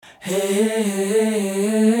Velkommen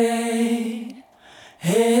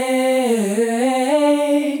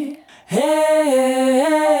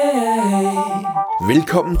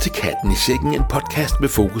til Katten i Sækken, en podcast med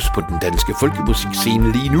fokus på den danske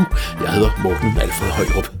folkemusikscene lige nu. Jeg hedder Morten Alfred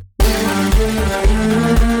Højrup.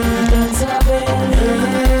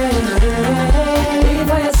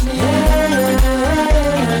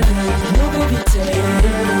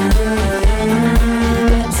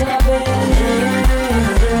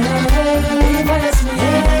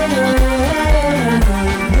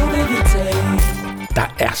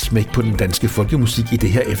 Der er smæk på den danske folkemusik i det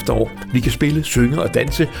her efterår. Vi kan spille, synge og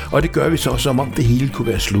danse, og det gør vi så, som om det hele kunne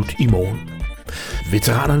være slut i morgen.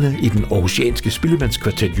 Veteranerne i den aarhusianske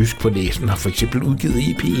spillemandskvartet Jysk på Næsen har for eksempel udgivet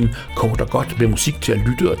EP'en Kort og Godt med musik til at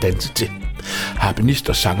lytte og danse til. Harpenist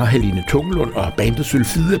og sanger Helene Tungelund og bandet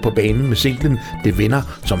Sylfide på banen med singlen Det Venner,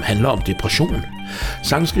 som handler om depression.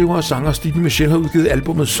 Sangskriver og sanger Stine Michelle har udgivet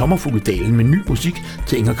albumet Sommerfugledalen med ny musik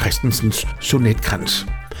til Inger Christensens Sonetkrans.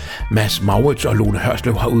 Mads Maurits og Lone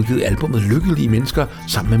Hørslev har udgivet albumet Lykkelige Mennesker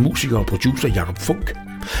sammen med musiker og producer Jakob Funk.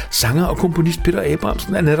 Sanger og komponist Peter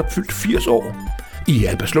Abrahamsen er netop fyldt 80 år. I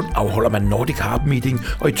Albertslund afholder man Nordic Harp Meeting,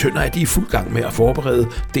 og i Tønder er de i fuld gang med at forberede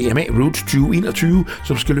DMA Roots 2021,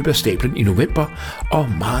 som skal løbe af stablen i november, og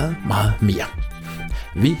meget, meget mere.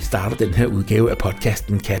 Vi starter den her udgave af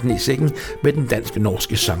podcasten Katten i Sækken med den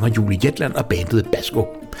danske-norske sanger Julie Jetland og bandet Basko.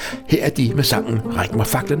 Her er de med sangen Ræk mig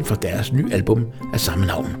faklen fra deres nye album af samme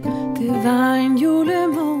navn. Det var en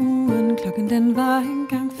julemorgen, klokken den var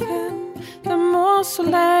engang 5, da mors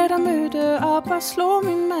soldater mødte op og slog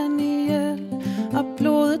min mand ihjel, og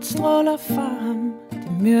blodet stråler fra ham.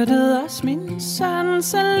 De myrdede også min søn,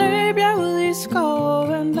 så løb jeg ud i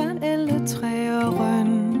skoven blandt elletræer og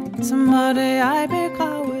røn. Så måtte jeg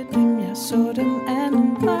begrave dem, jeg så dem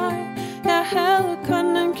anden vej. Jeg havde kun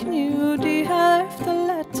en kniv, de havde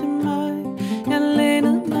efterladt til mig. Jeg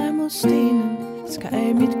lænede mig mod stenen, skar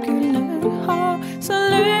af mit gyldne hår. Så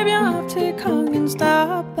løb jeg op til kongens dør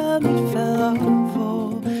og bad mit fader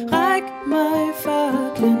for. Ræk mig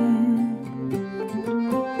faklen.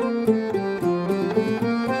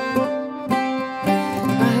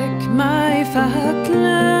 Ræk mig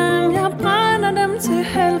faklen. Jeg brænder dem til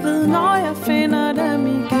helvede, når jeg finder dem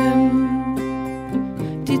igen.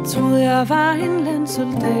 De troede jeg var en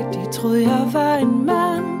landsoldat, de troede jeg var en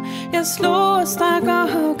mand. Jeg slog og stak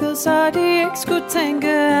og huggede, så de ikke skulle tænke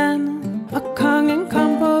andet. Og kongen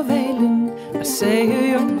kom på valen og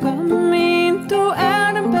sagde, junker min, du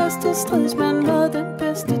er den bedste stridsmand med den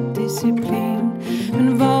bedste disciplin.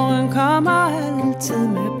 Men våren kommer altid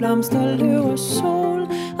med blomster, løv og sol,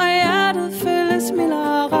 og hjertet føles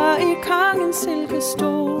mildere i kongens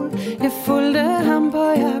silkestol. Jeg fulgte ham på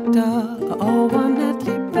jagter og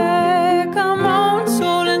overnatlig bæk, og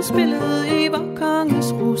morgensolen spillede i vor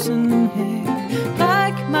konges rosenhæk.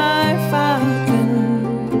 Ræk mig faklen.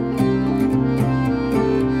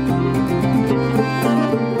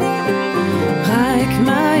 Ræk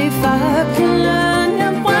mig faklen.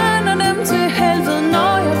 Jeg brænder dem til helvede,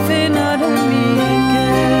 når jeg finder dem igen.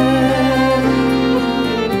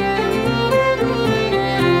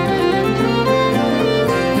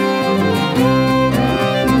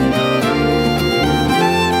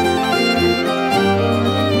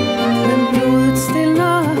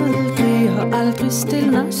 Aldrig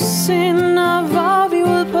stilner sind, og hvor vi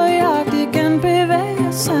ude på jagt igen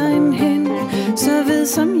bevæger sig en hen. Så ved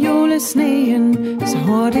som julesneen, så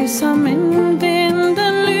hurtigt som en vind.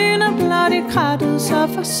 Den lyner blot i krattet, så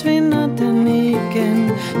forsvinder den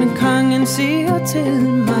igen. Men kongen siger til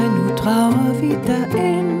mig, nu drager vi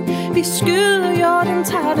derind. Vi skyder jorden,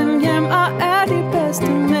 tager den hjem og er de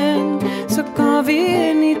bedste mænd. Så går vi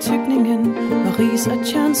ind i tykningen, og ris og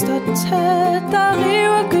tjørn står tæt. Der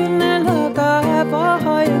river gyldne lukker af vor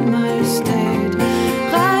høje majestæt.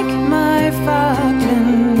 Ræk mig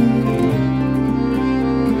faklen.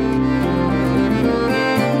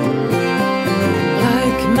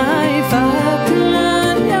 Ræk mig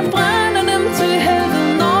faklen. Jeg brænder dem til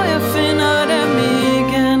helvede, når jeg finder dem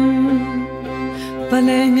igen. Hvor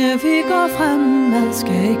længe vi går fremad,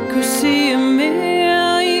 skal ikke kunne sige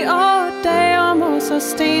mere. I år, dag og mos og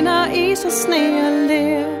sten og is og sne og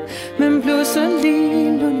ler. Men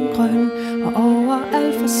pludselig lundgrøn og over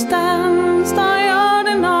al forstand står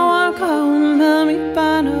jorden over krogen med mit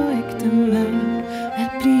barn og ægte mand.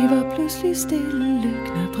 Alt bliver pludselig stille,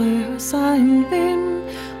 knap rører sig en vind,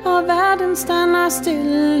 og verden stander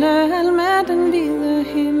stille, al med den hvide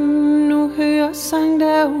himmel. Nu hører sang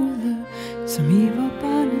derude, som i vor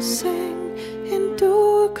barneseng. En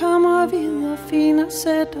due kommer videre, fin og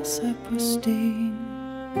sætter sig på sten.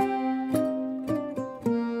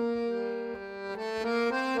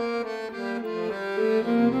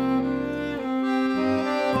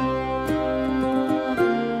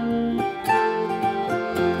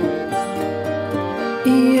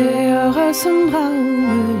 I ære som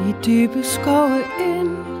drage i dybe skove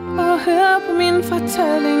ind, og hør på min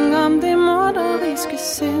fortælling om det morderiske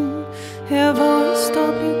sind. Her hvor jeg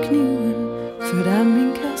står blev kniven født af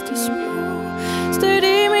min kærestes mor, stødt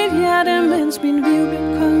i mit hjerte, mens min liv blev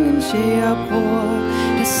kongens jægerbror.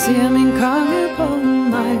 Der ser min konge på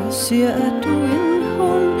mig og siger, at du er en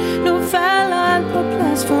hund. Nu falder alt på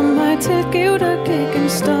plads for mig, tilgiv dig gik en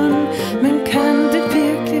stund. Men kan det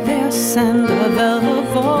virkelig være sandt, og hvad og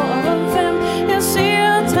hvor og hvem? Jeg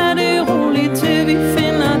siger, tag det roligt, til vi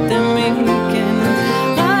finder dem igen.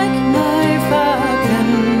 Ræk mig faklen.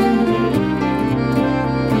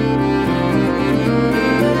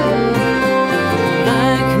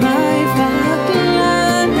 Ræk mig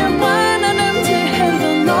faklen. Jeg brænder dem til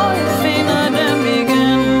helvede, når jeg finder dem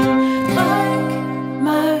igen. Ræk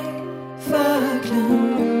mig faklen.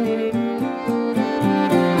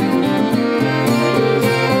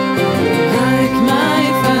 Ræk mig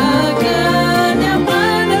faklen. Jeg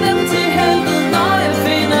brænder dem til helvede, når jeg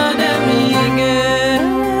finder dem igen.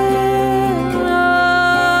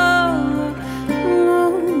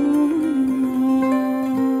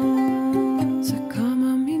 Så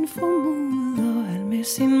kommer min formoder alt med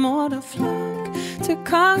sin morderflok til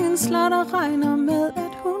kongens slot og regner med,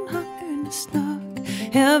 at hun har yndes nok.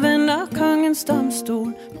 Her venter kongens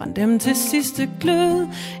domstol, brænd dem til sidste glød.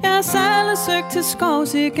 Jeg har særlig søgt til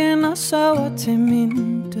skovs igen og sover til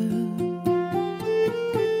min død.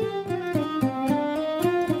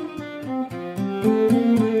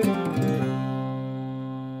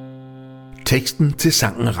 Teksten til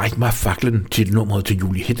sangen Ræk mig faklen, titelnummeret til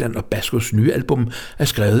Julie Hedland og Baskos nye album, er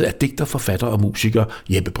skrevet af digter, forfatter og musiker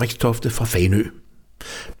Jeppe Brixtofte fra Fanø.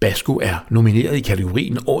 Basko er nomineret i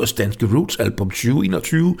kategorien Årets Danske Roots Album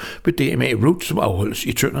 2021 ved DMA Roots, som afholdes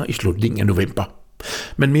i Tønder i slutningen af november.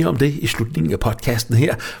 Men mere om det i slutningen af podcasten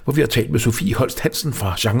her, hvor vi har talt med Sofie Holst Hansen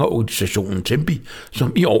fra genreorganisationen Tempi,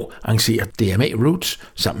 som i år arrangerer DMA Roots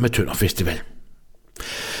sammen med Tønder Festival.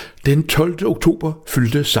 Den 12. oktober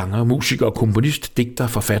fyldte sanger, musiker, komponist, digter,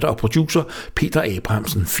 forfatter og producer Peter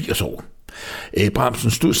Abrahamsen 80 år.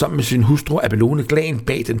 Abrahamsen stod sammen med sin hustru Abelone Glan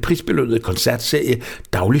bag den prisbelønnede koncertserie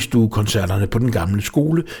Dagligstuekoncerterne på den gamle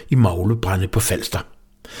skole i Maglebrænde på Falster.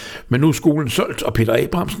 Men nu er skolen solgt, og Peter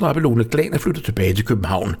Abrahamsen og Abelone Glan er flyttet tilbage til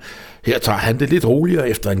København. Her tager han det lidt roligere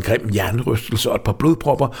efter en grim hjernerystelse og et par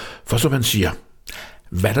blodpropper, for som han siger,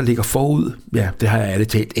 hvad der ligger forud, ja, det har jeg ærligt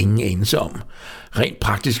talt ingen anelse om. Rent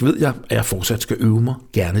praktisk ved jeg, at jeg fortsat skal øve mig,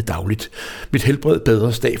 gerne dagligt. Mit helbred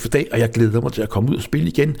bedres dag for dag, og jeg glæder mig til at komme ud og spille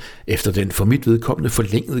igen, efter den for mit vedkommende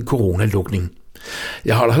forlængede coronalukning.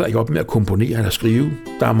 Jeg holder heller ikke op med at komponere eller skrive.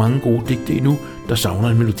 Der er mange gode digte endnu, der savner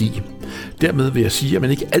en melodi. Dermed vil jeg sige, at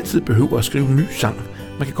man ikke altid behøver at skrive en ny sang.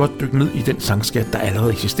 Man kan godt dykke ned i den sangskat, der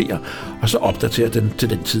allerede eksisterer, og så opdatere den til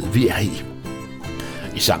den tid, vi er i.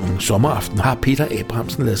 I sangen Sommeraften har Peter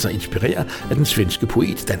Abrahamsen ladet sig inspirere af den svenske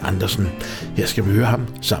poet Dan Andersen. Her skal vi høre ham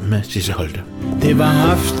sammen med Sisse Holte. Det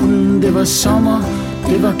var aften, det var sommer,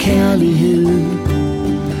 det var kærlighed,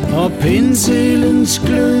 og penselens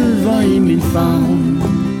glød var i min favn,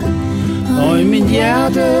 og i min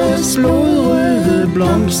hjertes blodrøde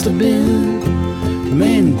blomsterbed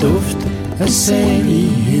med en duft af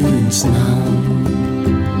salighedens navn.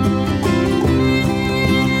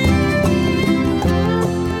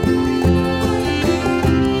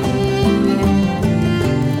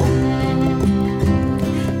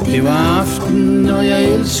 Det var aften, og jeg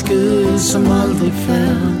elskede som aldrig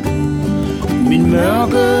før min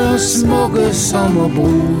mørke, smukke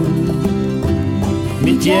sommerbrud.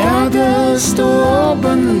 Mit hjerte stod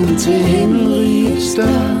åben til himmelrigets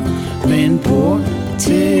dør, med en port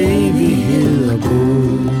til evighed og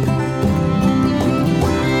god.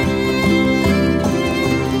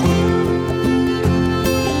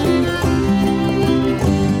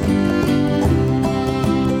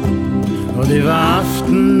 Og det var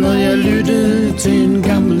aften, og jeg lyttede til en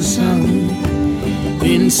gammel sang,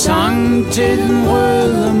 en sang til den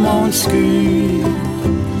røde morgensky.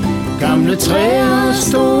 Gamle træer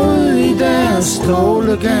stod i deres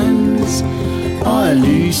strålegans, og af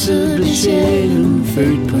lyset blev sjælen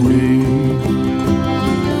født på ny.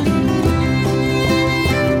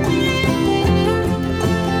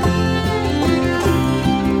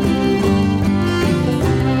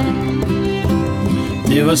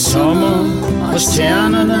 Det var sommer, og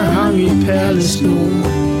stjernerne hang i perlesnor,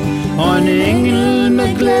 og en engel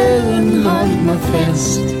med glæden holdt mig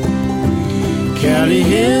fast.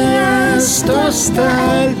 Kærlighed er størst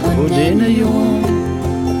af alt på denne jord,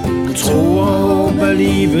 tro og håb er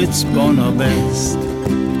livets bånd og bast.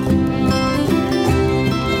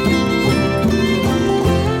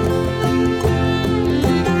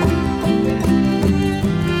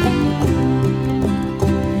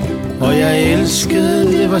 Og jeg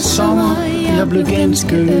elskede, det var sommer, jeg blev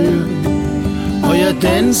ganske ør. Og jeg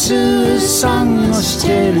dansede, sang og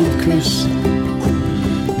stjal et kys.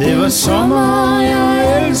 Det var sommer,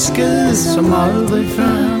 jeg elskede som aldrig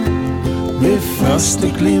før. Ved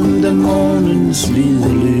første glimt af morgens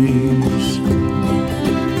hvide lys.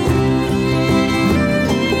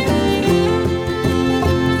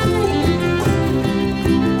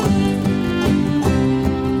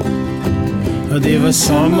 Og det var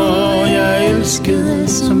sommer, jeg elskede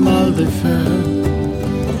som aldrig før.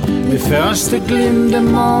 Ved første glimt af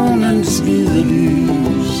morgens hvide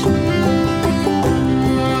lys.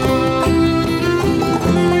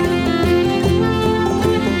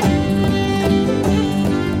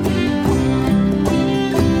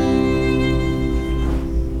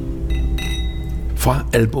 Fra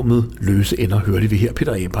albummet Løse Ender hørte vi her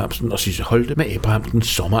Peter Abrahamsen og Sisse Holte med Abrahamsens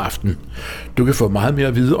Sommeraften. Du kan få meget mere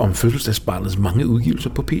at vide om fødselsdagsbarnets mange udgivelser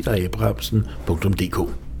på peterabrahamsen.dk.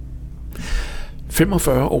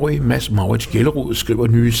 45-årige Mads Maurits Gjellerud skriver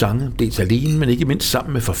nye sange, dels alene, men ikke mindst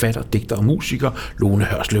sammen med forfatter, digter og musiker Lone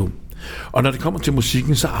Hørslev. Og når det kommer til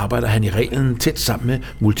musikken, så arbejder han i reglen tæt sammen med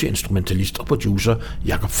multiinstrumentalist og producer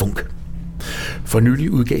Jakob Funk. For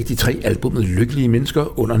nylig udgav de 3 albummet Lykkelige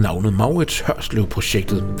Mennesker under navnet Maurits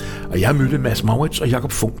Hørslev-projektet. Og jeg mødte Mads Maurits og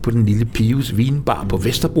Jakob Funk på den lille Pius Vinbar på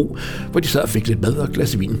Vesterbro, hvor de sad og fik lidt mad og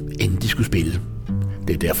glas vin, inden de skulle spille.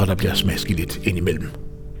 Det er derfor, der bliver smasket lidt indimellem.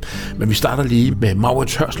 Men vi starter lige med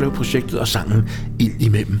Maurits Hørslev-projektet og sangen Ild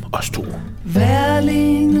imellem os to. Vær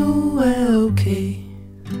lige nu er okay,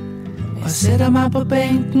 og sætter mig på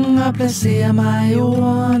bænken og placerer mig i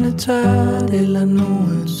ordene tørt eller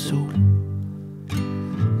nogen sol.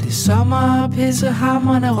 Det er sommer og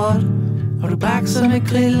pissehamrende råt, og du bakser med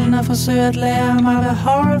grillen og forsøger at lære mig, hvad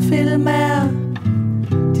horrorfilm er.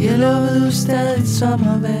 De har lovet ustadigt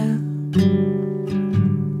sommervejr.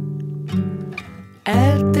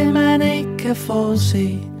 Alt det man ikke kan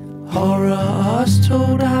forudse, horror og os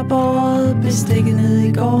to, der har båret bestikket ned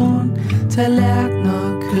i gården,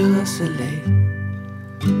 tallerkener, kød og salat.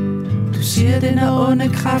 Du siger, det når onde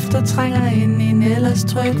kræfter trænger ind i en ellers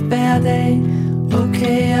tryg hverdag.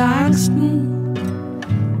 Okay, og angsten,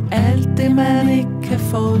 alt det man ikke kan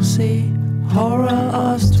forudse, horror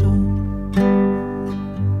og os to.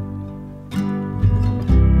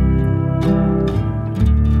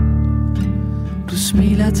 Du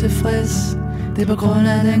smiler tilfreds, det er på grund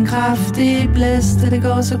af den kraftige blæst, det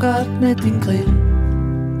går så godt med din grill.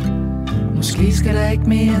 Måske skal der ikke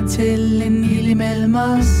mere til end ild imellem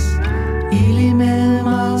os, ild imellem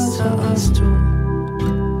os og os to.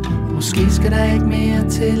 Måske skal der ikke mere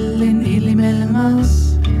til end ild imellem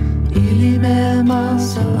os, ild imellem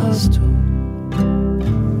os og os to.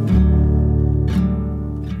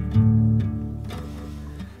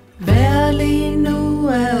 Vær lige nu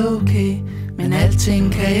er okay, men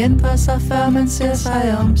alting kan ændre sig, før man ser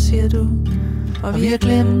sig om, siger du. Og vi har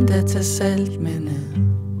glemt at tage salt med ned.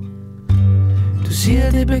 Du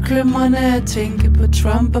siger, det er bekymrende at tænke på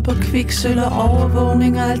Trump og på kviksøl og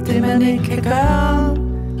overvågning og alt det, man ikke kan gøre.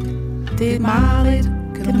 Det er et mareridt,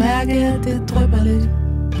 kan du mærke, at det drypper lidt.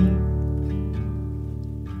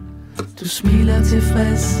 Du smiler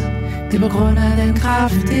tilfreds, det er på grund af den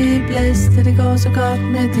kraftige blæst, det går så godt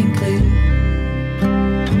med din grill.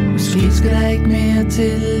 Måske skal der ikke mere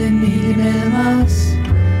til end ild imellem os,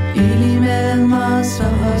 ild imellem os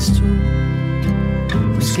og os to.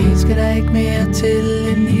 Måske skal der ikke mere til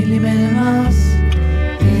end ild imellem os,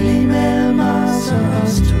 ild imellem os og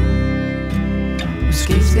os to.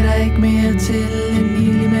 Måske skal der ikke mere til end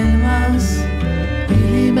ild imellem os,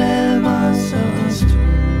 ild imellem os og os to.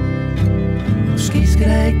 Måske skal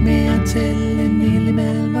der ikke mere til end ild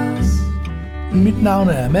imellem os. Mit navn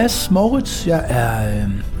er Mads Maurits. Jeg er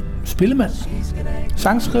spillemand,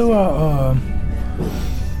 sangskriver og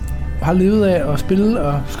har levet af at spille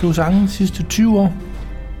og skrive sange de sidste 20 år.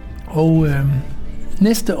 Og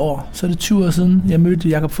næste år, så er det 20 år siden, jeg mødte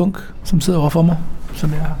Jakob Funk, som sidder overfor mig,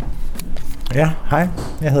 som jeg har. Ja, hej.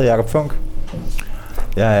 Jeg hedder Jakob Funk.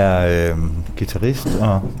 Jeg er guitarist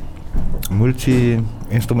og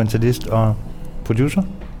multi-instrumentalist og producer.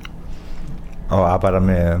 Og arbejder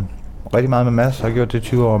med rigtig meget med Mads. Jeg har gjort det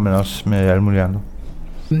 20 år, men også med alle mulige andre.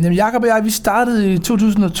 Jakob og jeg, vi startede i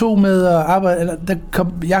 2002 med at arbejde, eller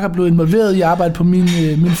Jakob blev involveret i at arbejde på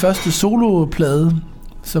min første soloplade,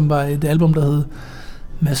 som var et album, der hed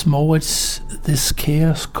Mads Maurits This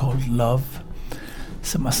Chaos Called Love,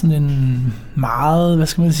 som var sådan en meget, hvad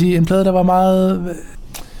skal man sige, en plade, der var meget,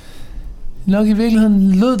 nok i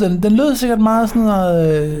virkeligheden lød den lød sikkert meget sådan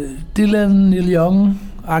noget Dylan, Neil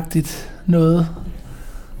Young-agtigt noget.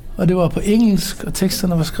 Og det var på engelsk, og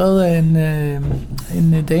teksterne var skrevet af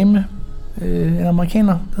en dame, en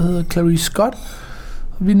amerikaner, der hedder Clarice Scott.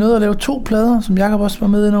 Vi nåede at lave 2 plader, som Jakob også var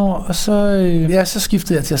med ind over, og så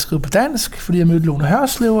skiftede jeg til at skrive på dansk, fordi jeg mødte Lone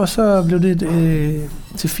Hørslev, og så blev det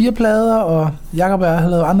til 4 plader, og Jakob og jeg har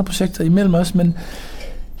lavet andre projekter imellem os, men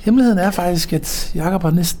hemmeligheden er faktisk, at Jakob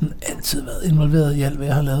har næsten altid været involveret i alt, hvad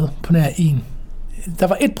jeg har lavet, på nær en. Der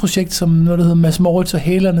var et projekt, som noget, der hedder Mads Moritz og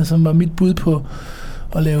Hælerne, som var mit bud på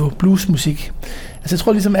at lave bluesmusik. Altså jeg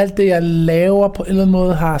tror ligesom alt det, jeg laver på en eller anden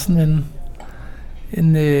måde, har sådan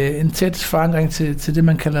en tæt forankring til det,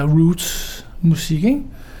 man kalder roots-musik, ikke?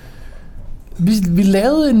 Vi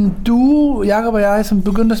lavede en duo, Jakob og jeg, som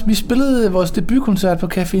begyndte vi spillede vores debutkoncert på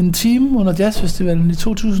Café Intime under Jazzfestivalen i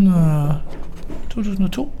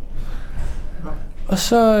 2002. Og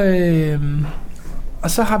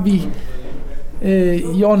så har vi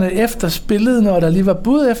i årene efter spillet, når der lige var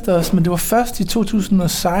bud efter os, men det var først i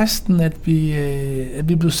 2016, at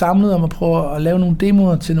vi blev samlet om at prøve at lave nogle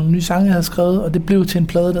demoer til nogle nye sange, jeg havde skrevet, og det blev til en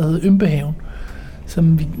plade, der hed Ympehaven,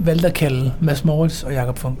 som vi valgte at kalde Mads Moritz og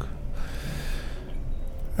Jakob Funk.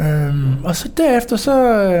 Og så derefter,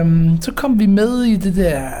 så kom vi med i det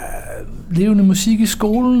der levende musik i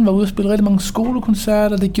skolen, var ude og spille rigtig mange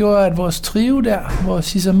skolekoncerter. Det gjorde, at vores trio der, hvor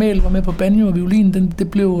Sissa Mæhl var med på banjo og violin, det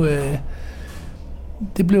blev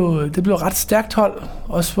ret stærkt hold,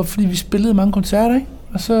 også fordi vi spillede mange koncerter, ikke?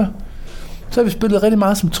 Og så har vi spillet rigtig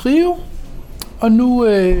meget som trio, og nu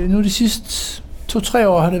de sidste 2-3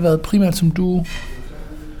 år har det været primært som duo.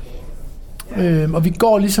 Og vi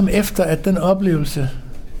går ligesom efter, at den oplevelse,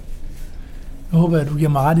 jeg håber, at du giver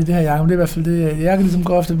mig ret i det her, Jacob, det er i hvert fald det, jeg kan ligesom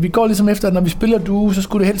gå efter. Vi går ligesom efter, at når vi spiller duo, så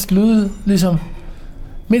skulle det helst lyde ligesom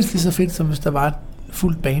mindst lige så fedt, som hvis der var et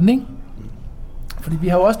fuldt band, ikke? Fordi vi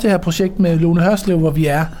har jo også det her projekt med Lone Hørslev, hvor vi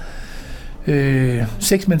er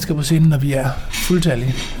 6 mennesker på scenen, og vi er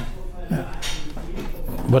fuldtallige. Ja.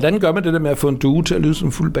 Hvordan gør man det der med at få en duo til at lyde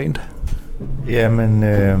som fuld band?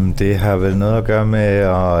 Jamen, det har vel noget at gøre med,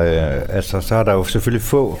 altså så er der jo selvfølgelig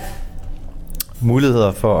få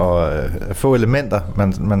muligheder for at få elementer,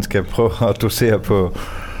 man skal prøve at dosere på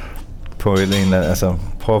en eller anden, altså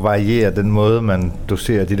prøve at variere den måde, man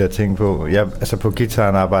doserer de der ting på. Altså på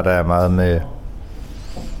guitaren arbejder jeg meget med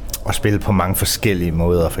at spille på mange forskellige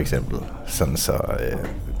måder, for eksempel. Sådan så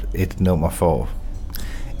et nummer får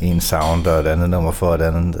en sound, og et andet nummer får et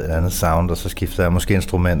andet sound, og så skifter jeg måske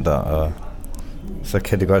instrumenter, og så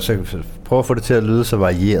kan det godt, så prøve at få det til at lyde så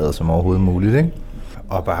varieret som overhovedet muligt, ikke?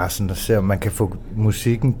 Og bare sådan at se, om man kan få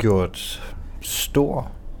musikken gjort stor,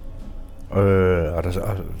 og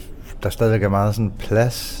der stadigvæk er meget sådan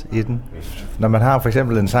plads i den. Når man har for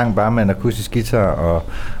eksempel en sang bare med en akustisk guitar og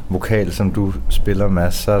vokal, som du spiller,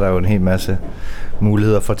 Mads, så er der jo en hel masse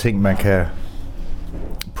muligheder for ting, man kan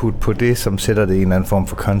putte på det, som sætter det i en eller anden form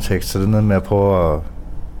for kontekst. Så det er noget med at prøve at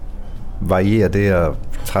variere det og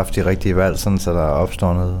træffe de rigtige valg, sådan, så der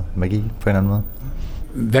opstår noget magi på en eller anden måde.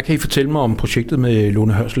 Hvad kan I fortælle mig om projektet med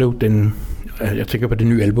Lone Hørslev? Jeg tænker på det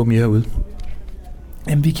nye album, I har ude.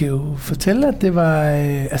 Jamen, vi kan jo fortælle, at det var,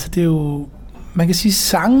 altså det er jo, man kan sige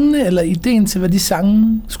sangene, eller ideen til, hvad de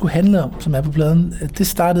sange skulle handle om, som er på pladen, det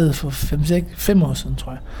startede for 5 år siden,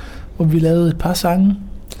 tror jeg, hvor vi lavede et par sange.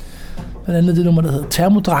 Blandt andet det nummer, der hedder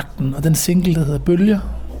Termodragten, og den single, der hedder Bølger,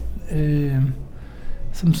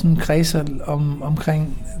 som sådan kredser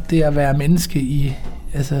omkring det at være menneske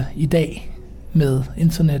i dag, med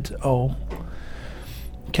internet og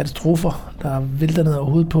katastrofer, der vælter ned over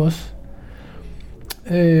hovedet på os.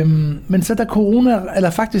 Men så da corona, eller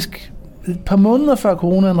faktisk et par måneder før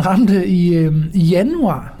coronaen ramte i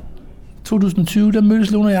januar 2020, der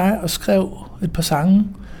mødtes Lone og jeg og skrev et par sange.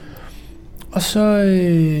 Og så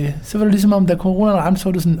var det ligesom om, da coronaen ramte, så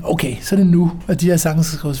var det sådan, okay, så er det nu, at de her sange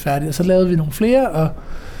skal skrives færdige. Og så lavede vi nogle flere,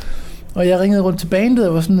 og jeg ringede rundt til bandet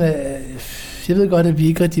og var sådan, jeg ved godt, at vi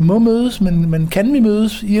ikke rigtig må mødes, men kan vi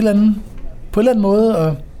mødes på en eller anden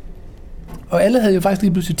måde? Og alle havde jo faktisk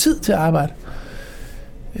lige pludselig tid til at arbejde.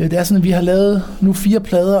 Det er sådan, at vi har lavet nu 4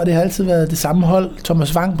 plader, og det har altid været det samme hold.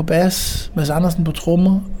 Thomas Wang på bas, Mads Andersen på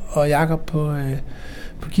trommer, og Jakob på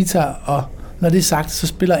guitar. Og når det er sagt, så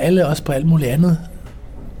spiller alle også på alt muligt andet.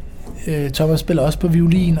 Thomas spiller også på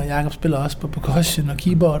violin, og Jakob spiller også på percussion og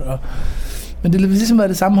keyboard. Men det har ligesom været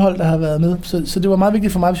det samme hold, der har været med. Så det var meget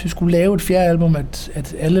vigtigt for mig, hvis vi skulle lave et 4. album,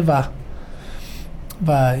 at alle var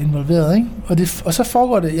involveret, ikke? Og så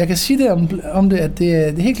foregår det, jeg kan sige det om det, at det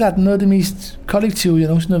er helt klart noget af det mest kollektive, jeg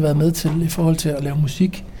nogensinde har været med til i forhold til at lave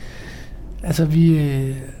musik. Altså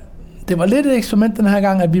det var lidt et eksperiment den her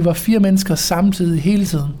gang, at vi var 4 mennesker samtidig hele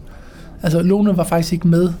tiden. Altså Lone var faktisk ikke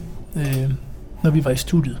med, når vi var i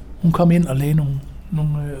studiet. Hun kom ind og lagde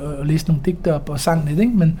og læste nogle digte op og sang lidt,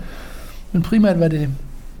 ikke? Men primært var det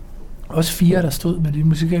også 4, der stod med de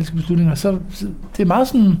musikalske beslutninger. Så det er meget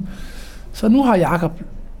sådan, så nu har Jakob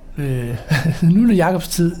nu er det Jakobs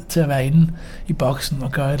tid til at være inde i boksen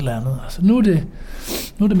og gøre et eller andet. Altså, nu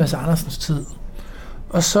er det Mads Andersens tid.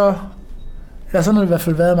 Og så, ja, sådan har det i hvert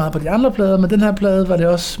fald været meget på de andre plader, men den her plade var det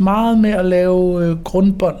også meget med at lave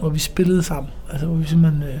grundbånd, hvor vi spillede sammen. Altså, hvor vi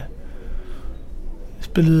simpelthen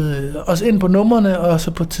spillede os ind på numrene, og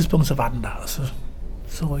så på et tidspunkt, så var den der, og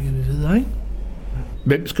så rykkede vi videre, ikke?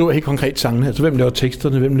 Hvem skriver helt konkret sangene? Altså, hvem laver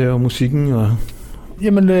teksterne? Hvem laver musikken? Og...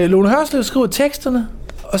 Jamen, Lone Hørslev skriver teksterne,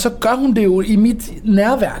 og så gør hun det jo i mit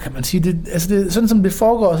nærvær, kan man sige. Det, sådan som det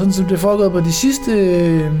foregår, sådan som det foregår på de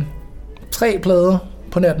sidste 3 plader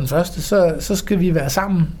på nær den første, så skal vi være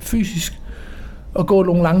sammen fysisk og gå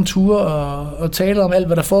nogle lange ture og tale om alt,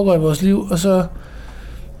 hvad der foregår i vores liv, og så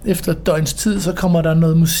efter et døgns tid, så kommer der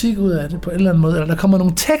noget musik ud af det på en eller anden måde, eller der kommer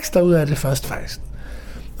nogle tekster ud af det først faktisk.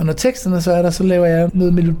 Og når teksterne så er der, så laver jeg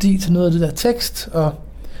noget melodi til noget af det der tekst, og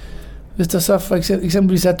hvis der så for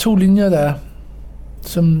eksempelvis er 2 linjer, der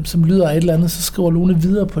som lyder af et eller andet, så skriver Lone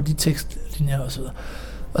videre på de tekstlinjer og så videre.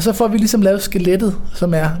 Og så får vi ligesom lavet skelettet,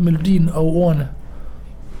 som er melodien og ordene.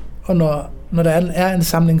 Og når der er en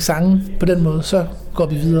samling sange på den måde, så går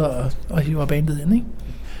vi videre og hiver bandet ind, ikke?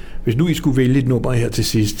 Hvis nu I skulle vælge et nummer her til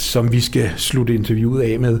sidst, som vi skal slutte interviewet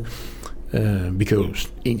af med, vi kan jo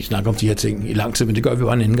egentlig snakke om de her ting i lang tid, men det gør vi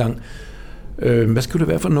bare en anden gang. Hvad skulle det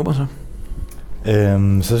være for et nummer så?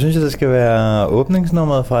 Så synes jeg, det skal være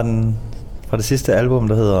åbningsnummeret fra det sidste album,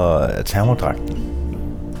 der hedder Termodragten.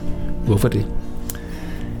 Hvorfor det?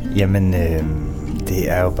 Jamen,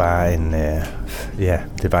 det er jo bare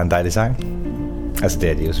det er bare en dejlig sang. Altså,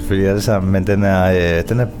 det er de jo selvfølgelig alle sammen, men den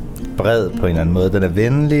er bred på en eller anden måde. Den er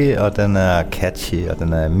venlig, og den er catchy, og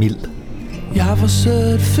den er mild. Jeg har forsøgt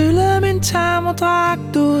at fylde min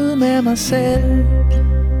termodragt ud med mig selv,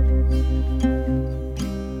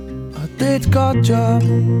 og det er et godt job.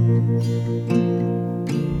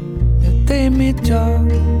 Ja, det er mit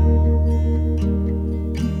job.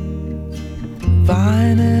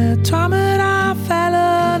 Vejen er tomme, der er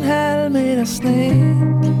faldet en halv meter sne.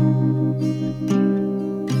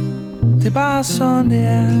 Det er bare sådan det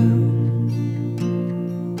er.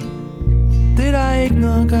 Det er der ikke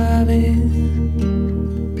noget at gøre ved.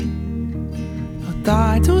 Og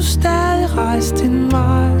dig, du stadig rejst din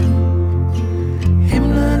vej.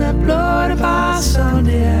 Himlen er blå, det er bare sådan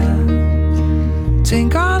det er.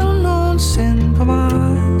 Tænker du nogensinde på mig?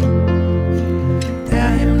 Er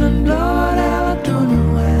himlen blå, der hvor du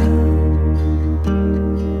nu er?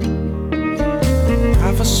 Jeg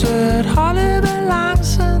har forsøgt at holde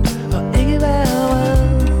balancen og ikke være vred,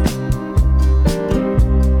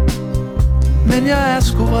 men jeg er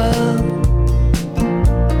sgu vred.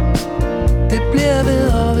 Det bliver ved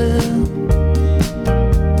og ved.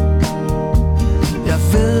 Jeg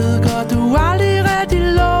ved godt, du aldrig rigtig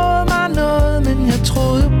lovede mig noget, men jeg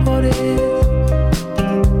troede på det,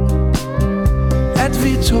 at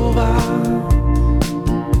vi to var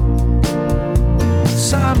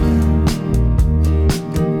sammen.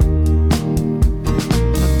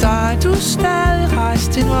 Og dig, du stadig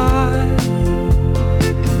rejst din vej.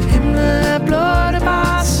 Himlen er blå, det er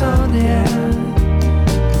bare sådan det er.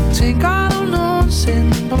 Tænker du nogensinde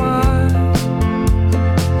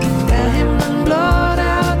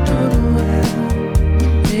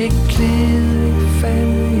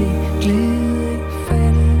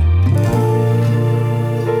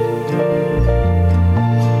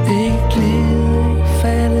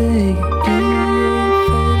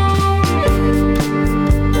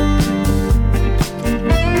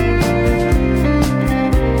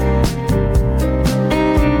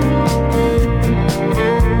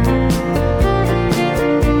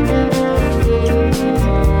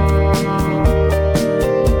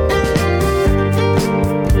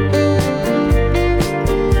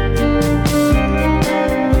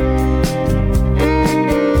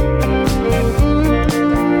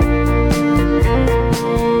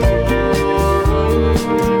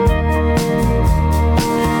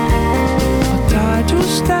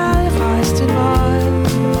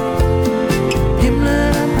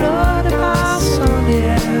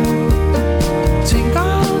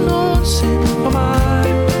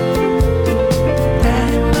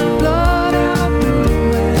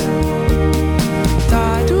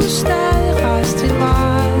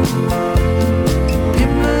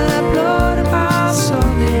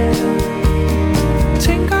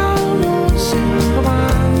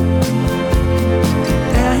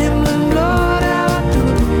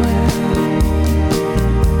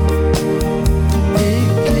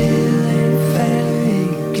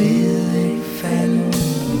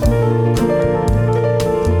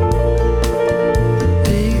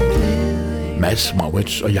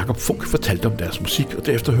Moritz og Jakob Funk fortalte om deres musik, og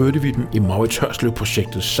derefter hørte vi dem i Moritz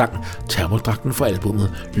Hørslev-projektets sang Termodragten fra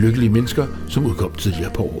albumet Lykkelige Mennesker, som udkom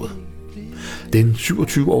tidligere på året. Den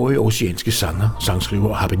 27-årige oceanske sanger, sangskriver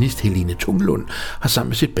og harpenist Helene Tungelund har sammen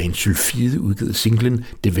med sit band Sylfide udgivet singlen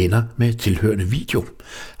Det Venner med tilhørende video.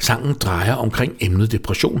 Sangen drejer omkring emnet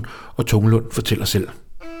depression, og Tungelund fortæller selv: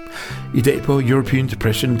 I dag på European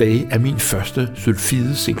Depression Day er min første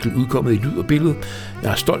Sylfide-single udkommet i lyd og billede.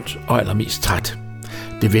 Jeg er stolt og allermest træt.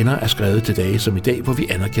 Det Venner er skrevet til dage som i dag, hvor vi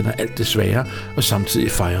anerkender alt det svære og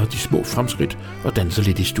samtidig fejrer de små fremskridt og danser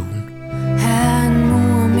lidt i stuen. Her er en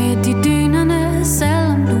mur midt i dynerne,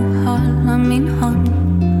 selvom du holder min hånd.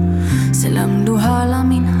 Selvom du holder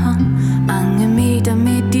min hånd. Mange meter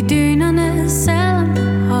midt i dynerne, selvom du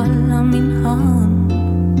holder min hånd.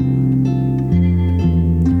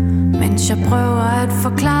 Mens jeg prøver at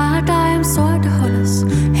forklare dig om sorte hullers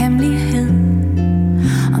hemmelighed.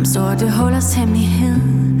 Om sorte hullers hemmelighed.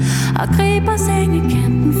 Og griber seng i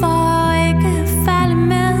kanten for at ikke falde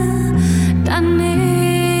med dernede.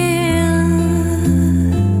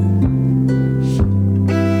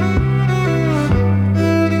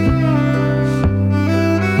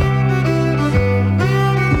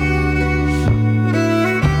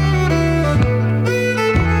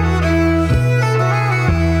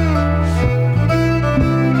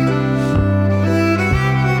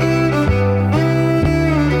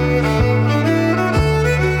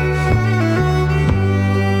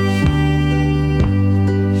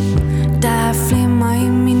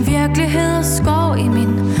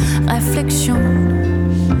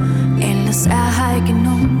 Ellers er her ikke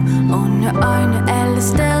nogen onde øjne alle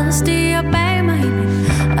steder stiger bag mig i min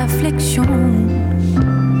refleksion.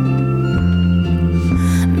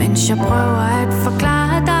 Mens jeg prøver at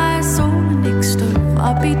forklare dig, at solen ikke stod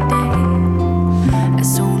op i dag. At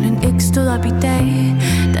solen ikke stod op i dag.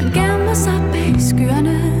 Den gemmer sig bag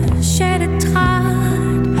skyerne, sjældent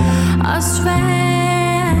og svag.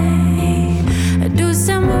 Du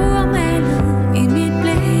ser murmalet i mit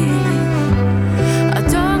blik og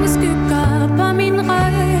tunge skygger på min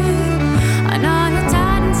ryg. Og når jeg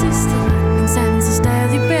tager den sidste retning, sand så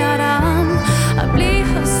stadig beder dig om at blive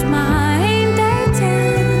hos mig en dag til.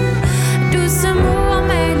 Du ser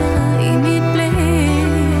murmalet i mit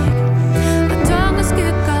blik og tunge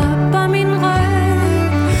skygger på min ryg.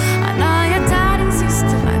 Og når jeg tager den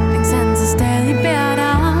sidste retning, sand så stadig beder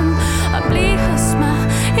dig om at blive hos mig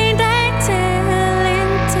en dag til,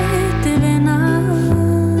 indtil det vender.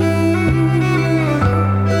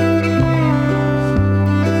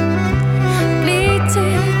 Bliv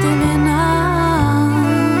til det vender.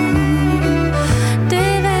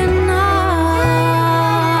 Det vender.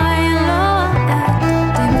 Jeg lover, at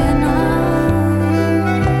det vender.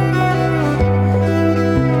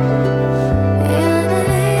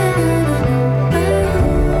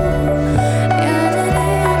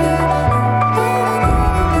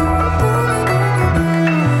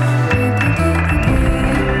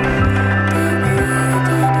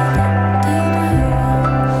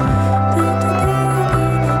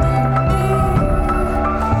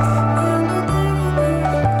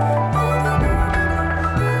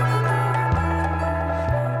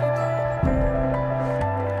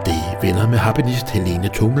 Venner med harpenist Helene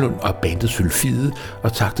Tungelund og bandet Sylfide,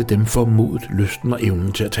 og takte dem for modet, lysten og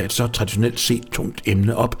evnen til at tage et så traditionelt set tungt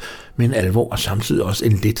emne op med en alvor og samtidig også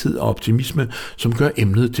en lethed og optimisme, som gør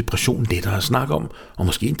emnet depression lettere at snakke om, og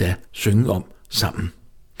måske endda synge om sammen.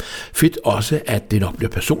 Fedt også, at det nok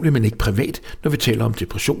bliver personligt, men ikke privat, når vi taler om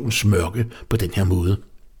depressionens mørke på den her måde.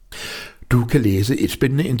 Du kan læse et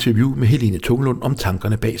spændende interview med Helene Tungelund om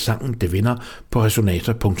tankerne bag sangen Det Venner på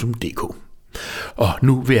resonator.dk. Og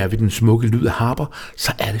nu ved vi den smukke lyd af harper,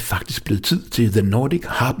 så er det faktisk blevet tid til The Nordic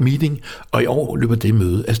Harp Meeting, og i år løber det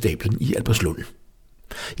møde af stablen i Albertslund.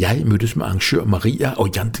 Jeg mødtes med arrangør Maria og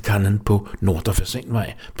Jantekanen på Nordre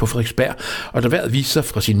Fasanvej på Frederiksberg, og da vejret viste sig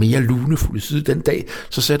fra sin mere lunefulde side den dag,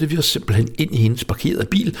 så satte vi os simpelthen ind i hendes parkerede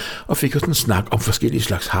bil og fik os en snak om forskellige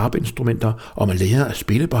slags harpeinstrumenter, om at lære at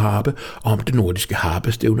spille på harpe og om det nordiske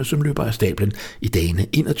harpestævne, som løber af stablen i dagene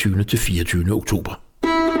 21. til 24. oktober.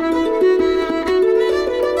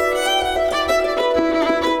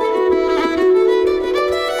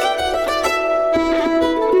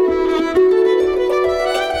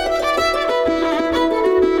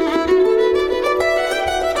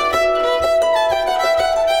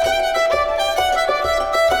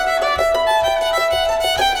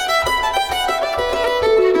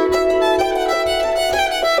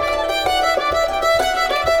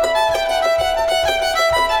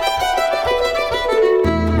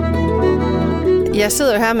 Jeg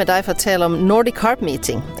sidder jo her med dig for at tale om Nordic Harp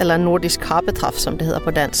Meeting, eller Nordisk Harpetræf, som det hedder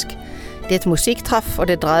på dansk. Det er et musiktræf, og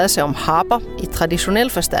det drejer sig om harper i traditionel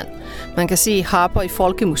forstand. Man kan sige harper i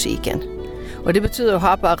folkemusikken. Og det betyder jo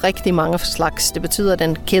harper af rigtig mange slags. Det betyder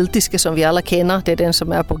den keltiske, som vi alle kender. Det er den,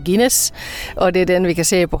 som er på Guinness, og det er den, vi kan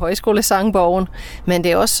se på højskolesangbogen. Men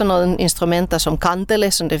det er også sådan nogle instrumenter som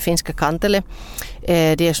kantele, som den finske kantele.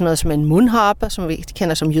 Det er sådan noget som en mundharpe, som vi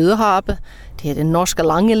kender som jødeharpe. Det er den norske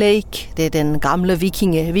langelæg. Det er den gamle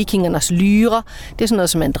vikingernes lyre. Det er sådan noget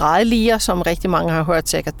som en drejelier, som rigtig mange har hørt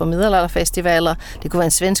sikkert på middelalderfestivaler. Det kunne være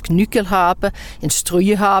en svensk nyckelharpe, en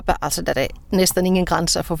strygeharpe. Altså der er næsten ingen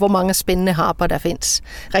grænser for, hvor mange spændende harper der findes.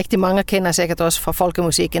 Rigtig mange kender sikkert også fra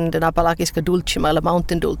folkemusikken den appalachiske dulcimer eller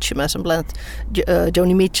mountain dulcimer, som blandt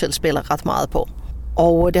Joni Mitchell spiller ret meget på.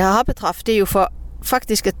 Og det her harpetræf, det er jo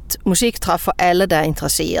faktisk et musiktræf for alle, der er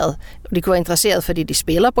interesseret. De kunne være interesseret, fordi de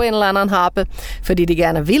spiller på en eller anden harpe, fordi de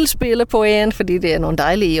gerne vil spille på en, fordi det er nogle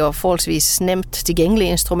dejlige og forholdsvis nemt tilgængelige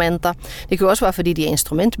instrumenter. Det kan også være, fordi de er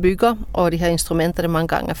instrumentbygger, og de her instrumenter, det mange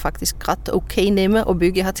gange er faktisk ret okay nemme at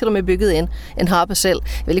bygge. Jeg har til og med bygget en harpe selv.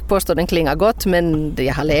 Jeg vil ikke påstå, at den klinger godt, men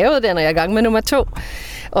jeg har lavet den, og jeg er i gang med nummer 2.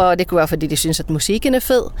 Og det kunne være, fordi de synes, at musikken er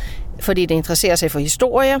fed, fordi det interesserer sig for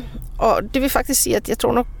historie. Og det vil faktisk sige, at jeg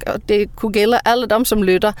tror nok, at det kunne gælde alle dem, som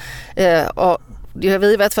lytter. Og jeg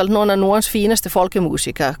ved i hvert fald, at nogle af Nordens fineste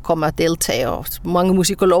folkemusikere kommer at deltage, og mange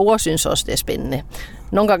musikologer synes også, det er spændende.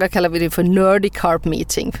 Nogle gange kalder vi det for Nordic Harp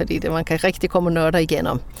Meeting, fordi man kan rigtig komme nørder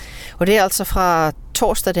igennem. Og det er altså fra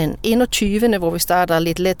torsdag den 21., hvor vi starter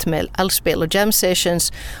lidt let med alspil og jam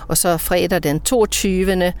sessions, og så fredag den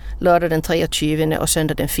 22., lørdag den 23. og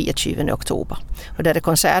søndag den 24. oktober. Og der er det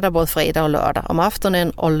koncerter både fredag og lørdag om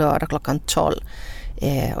aftenen og lørdag kl. 12.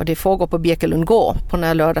 Og det foregår på Birkelundgård på den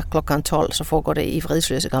her lørdag kl. 12, så foregår det i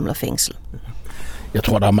Vridsløse Gamle Fængsel. Jeg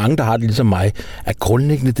tror, der er mange, der har det ligesom mig, at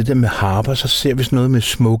grundlæggende det der med harper, så ser vi sådan noget med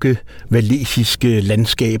smukke, walesiske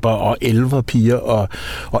landskaber og elverpiger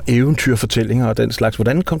og eventyrfortællinger og den slags.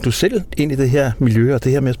 Hvordan kom du selv ind i det her miljø og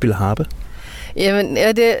det her med at spille harpe? Jamen,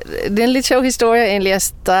 ja, det er en lidt sjov historie egentlig. Jeg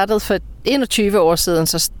startede for 21 år siden,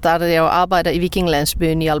 så startede jeg at arbejde i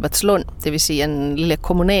vikingelandsbyen i Albertslund. Det vil sige en lille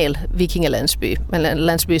kommunal vikingelandsby. En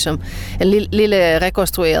landsby som en lille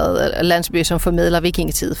rekonstrueret landsby, som formidler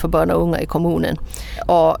vikingetid for børn og unge i kommunen.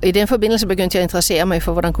 Og i den forbindelse begyndte jeg at interessere mig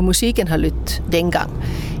for, hvordan musikken har lyttet dengang.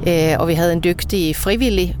 Og vi havde en dygtig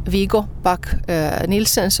frivillig, Viggo Bak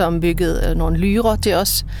Nielsen, som byggede nogle lyrer til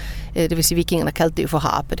os. Det vil sige, vikingerne kaldte det for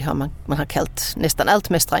harpe. Det har man har kaldt næsten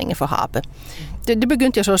alt med strenge for harpe. Det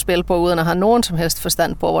begyndte jeg så at spille på, uden at have nogen som helst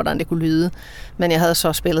forstand på, hvordan det kunne lyde. Men jeg havde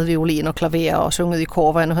så spillet violin og klaver og sunget i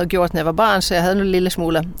kor, hvad jeg havde gjort, når jeg var barn, så jeg havde en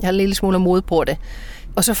lille smule mod på det.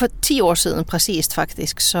 Og så for 10 år siden præcist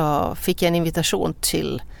faktisk, så fik jeg en invitation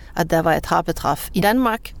til, at der var et harpetræf i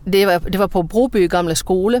Danmark. Det var på Broby Gamle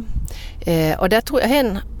Skole, og der tog jeg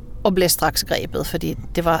hen og blev straks grebet, fordi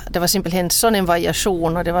det var simpelthen sådan en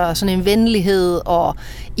variation, og det var sådan en venlighed og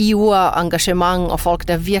iver, engagement, og folk,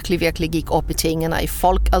 der virkelig, virkelig gik op i tingene,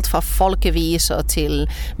 alt fra folkeviser til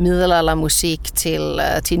middelaldermusik,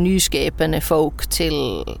 til nyskabende folk,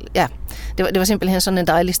 til, ja, det var simpelthen sådan en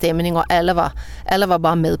dejlig stemning, og alle var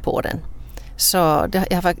bare med på den. Så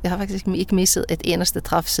jeg har faktisk ikke misset et eneste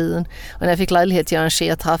træf siden. Og når jeg fik lejlighed til at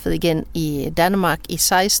arrangere træffet igen i Danmark i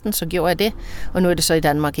 16, så gjorde jeg det. Og nu er det så i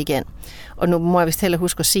Danmark igen. Og nu må jeg vist heller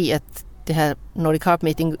huske at sige, at det her Nordic Harp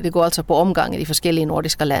Meeting, det går altså på omgang i de forskellige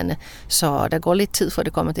nordiske lande. Så der går lidt tid, for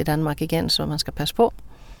det kommer til Danmark igen, så man skal passe på.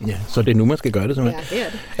 Ja, så det er nu, man skal gøre det simpelthen. Ja, det er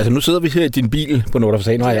det. Altså nu sidder vi her i din bil på Nordre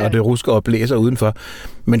Fasanvej, og det rusker og blæser udenfor.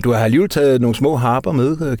 Men du har alligevel taget nogle små harper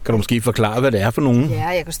med. Kan du måske forklare, hvad det er for nogen? Ja,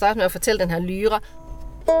 jeg kan starte med at fortælle den her lyre.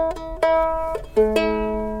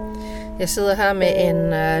 Jeg sidder her med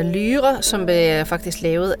en lyre, som er faktisk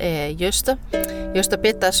lavet af Gösta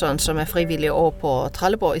Pettersson, som er frivillig over på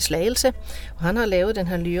Trelleborg i Slagelse. Og han har lavet den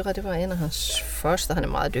her lyre, det var en af hans første. Han er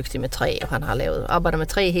meget dygtig med træ, og han har arbejdet med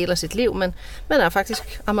træ hele sit liv, men er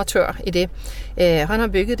faktisk amatør i det. Han har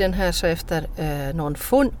bygget den her så efter nogle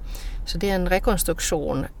fund, så det er en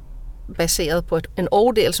rekonstruktion baseret på en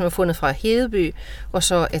overdel, som er fundet fra Hedeby, og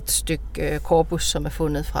så et stykke korpus, som er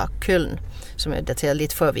fundet fra Køln, som er dateret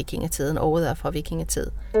lidt før vikingetiden, og er fra vikingetid.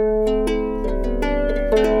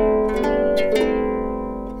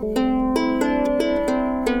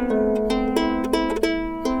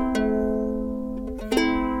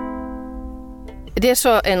 Det er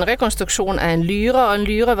så en rekonstruktion af en lyre, og en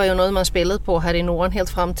lyre var jo noget, man spillede på her i Norden helt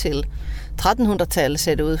frem til 1300-tallet,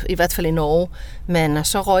 ser det ud, i hvert fald i Norge. Men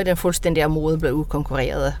så røg den fuldstændig af mode, blev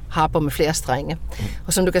udkonkurreret af harper med flere strenge.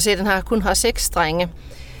 Og som du kan se, den her kun har 6 strenge.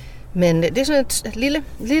 Men det er sådan et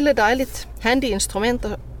lille dejligt, handy instrument,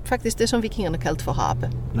 og faktisk det, som vikingerne kaldte for harpe.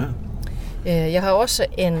 Jeg har også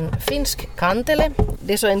en finsk kantele.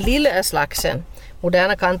 Det er så en lille af slagsen.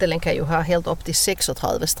 Moderne kantelen kan jo have helt op til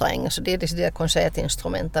 36 strenge, så det er de der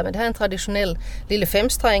koncertinstrumenter. Men det her er en traditionel lille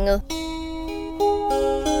 5-strenget.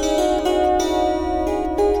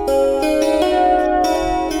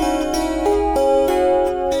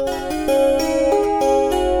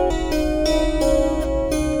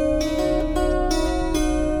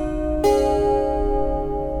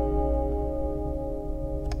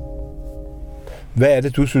 Hvad er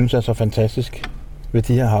det, du synes er så fantastisk ved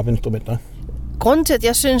de her harpeinstrumenter? Grunden til, at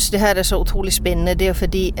jeg synes, det her er så utrolig spændende, det er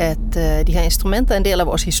fordi, at de her instrumenter er en del af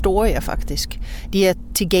vores historie faktisk. De er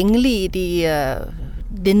tilgængelige, det er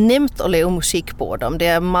nemt at lave musik på dem. Det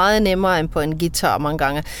er meget nemmere end på en guitar mange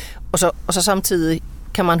gange. Og så samtidig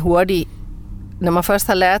kan man hurtigt, når man først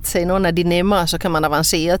har lært sig nogle af de nemmere, så kan man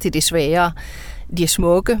avancere til de svære. De er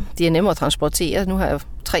smukke, de er nemmere at transportere. Nu har jeg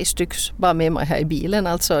 3 stykker bare med mig her i bilen,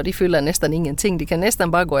 altså, de fylder næsten ingenting. De kan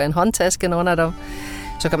næsten bare gå i en håndtaske, nogle af dem.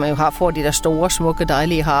 Så kan man jo få de der store, smukke,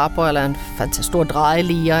 dejlige harper, eller en fantastisk stor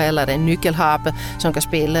drejelier, eller en nyckelharpe, som kan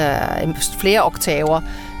spille flere oktaver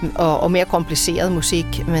og mere kompliceret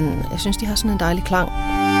musik. Men jeg synes, de har sådan en dejlig klang.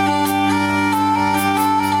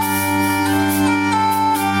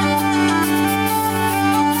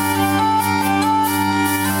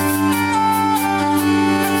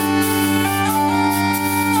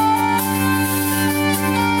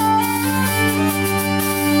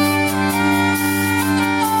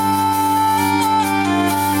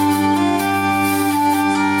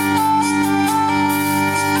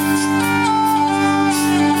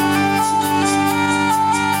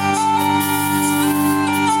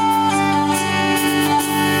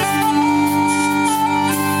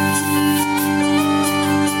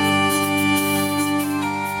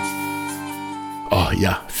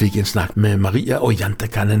 Jeg fik en snak med Maria og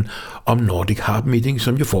Jantakanen om Nordic Harp Meeting,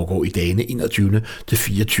 som jo foregår i dagene 21. til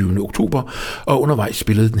 24. oktober, og undervejs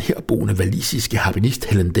spillede den herboende walisiske harpenist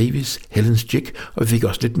Helen Davis, Helens Jig, og vi fik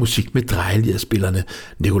også lidt musik med drejelierspillerne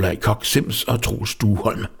Nikolaj Koch-Sims og Troels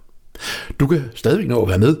Dueholm. Du kan stadigvæk nå at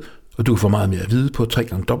være med, og du får meget mere at vide på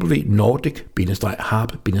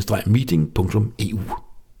www.nordic-harp-meeting.eu.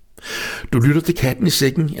 Du lytter til Katten i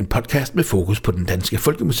Sækken, en podcast med fokus på den danske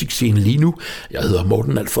folkemusikscene lige nu. Jeg hedder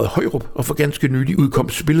Morten Alfred Højrup, og for ganske nylig udkom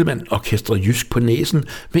Spillemand Orkestret Jysk på næsen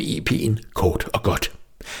med EP'en Kort og Godt.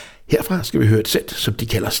 Herfra skal vi høre et sæt, som de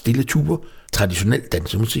kalder Stille Ture, traditionel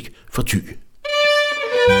dansemusik fra Thy.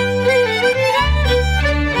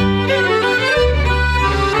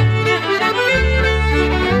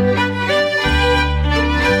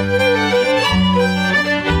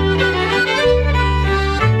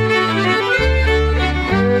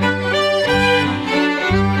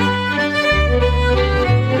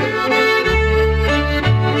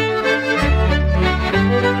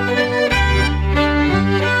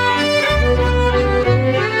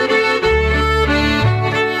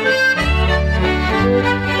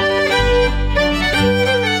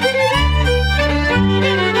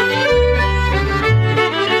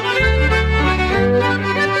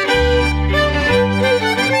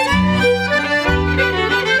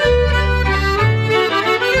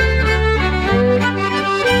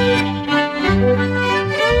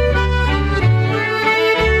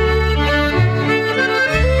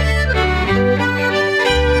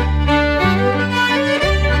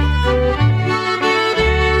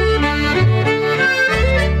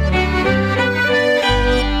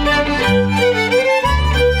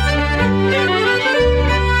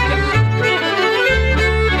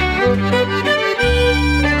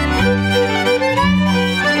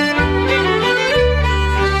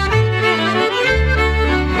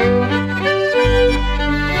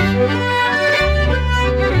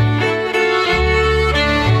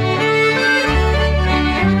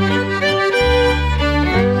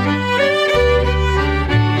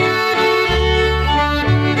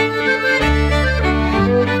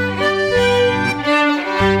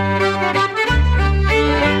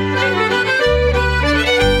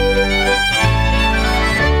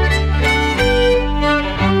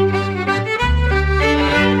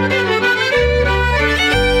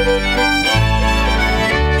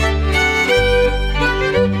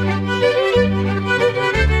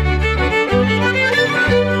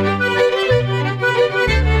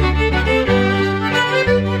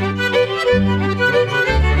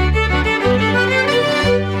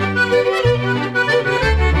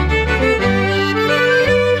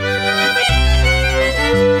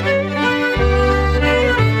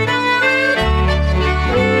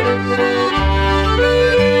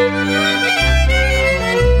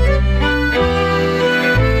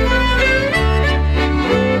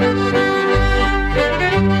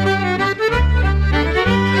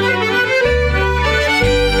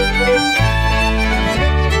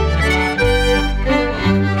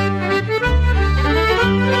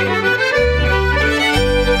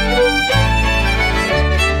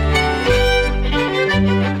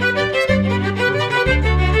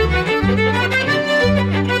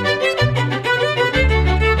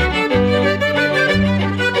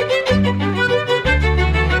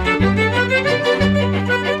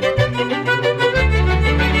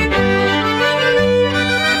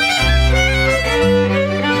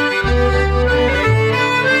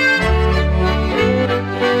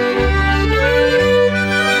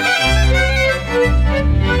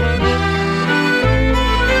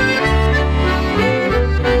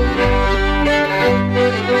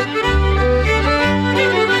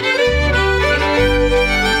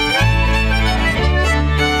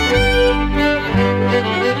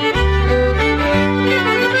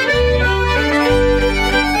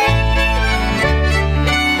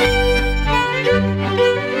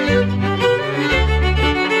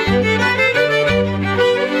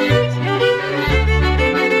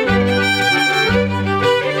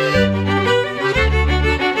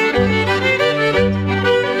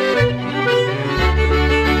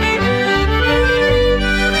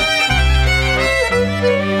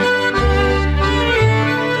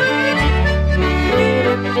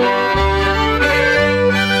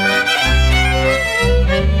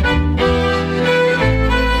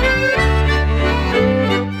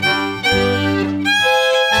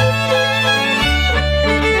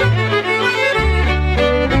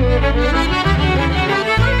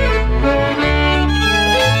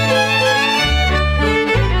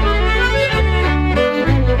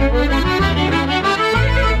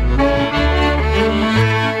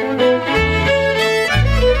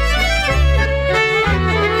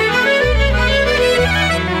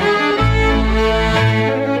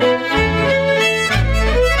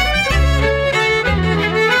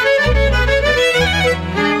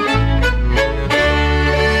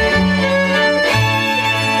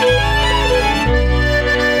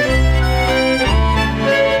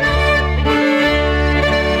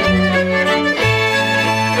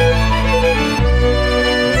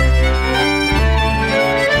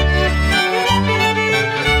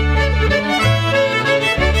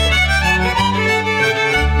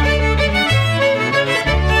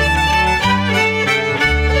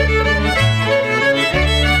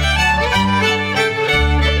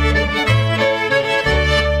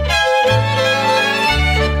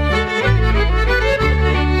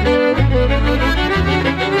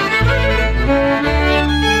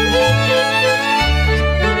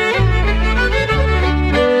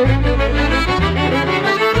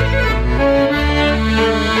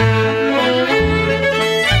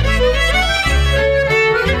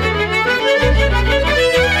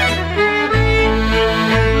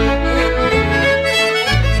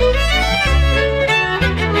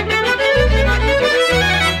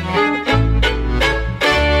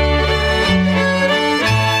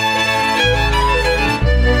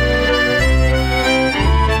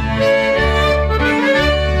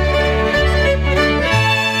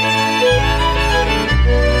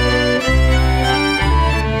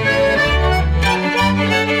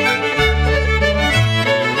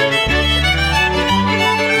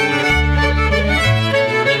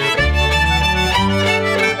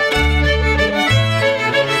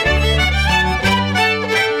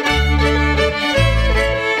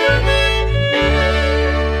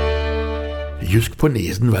 Jysk på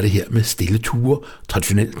næsen var det her med stille ture,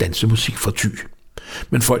 traditionel dansemusik fra Thy.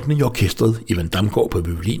 Men folkene i orkestret, Ivan Damgaard på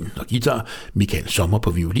violin og guitar, Michael Sommer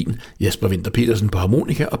på violin, Jesper Winther Petersen på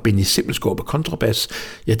harmonika og Benny Simmelsgaard på kontrabas,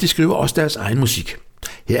 ja, de skriver også deres egen musik.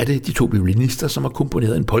 Her er det de 2 violinister, som har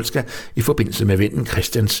komponeret en polska i forbindelse med vennen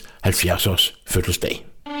Christians 70-års fødselsdag.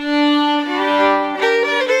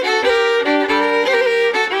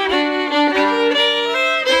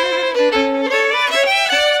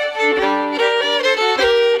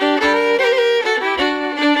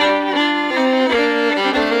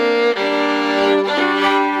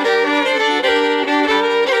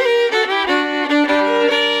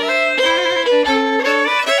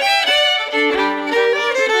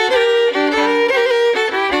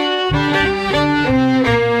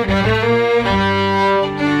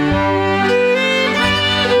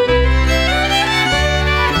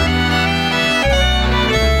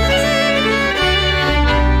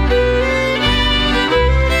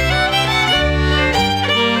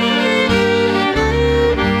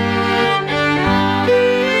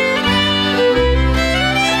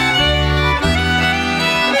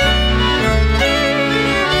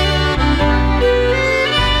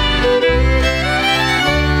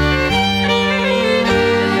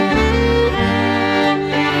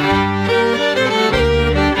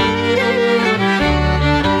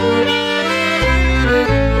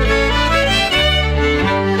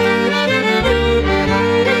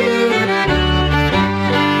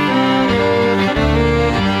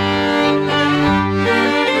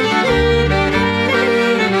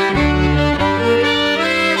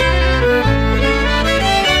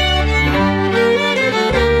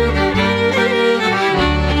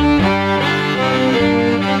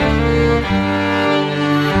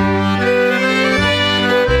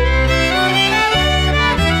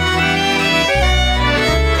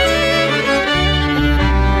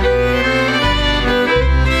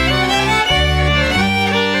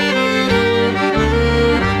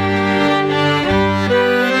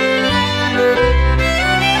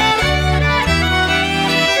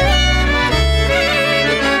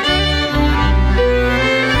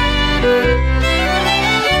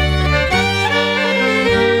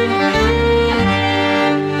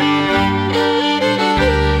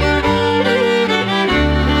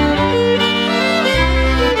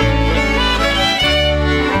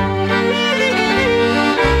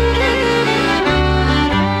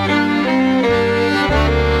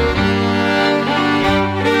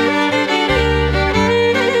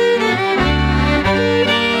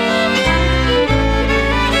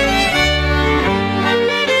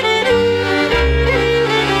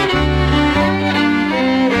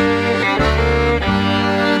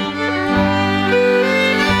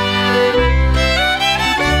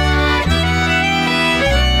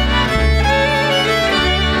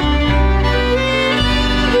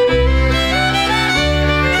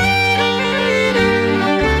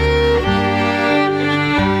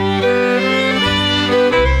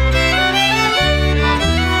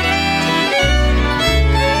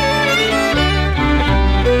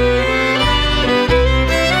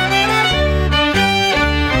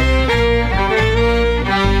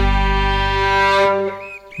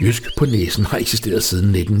 Jysk på næsen har eksisteret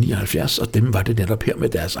siden 1979, og dem var det netop her med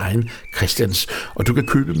deres egen Christians. Og du kan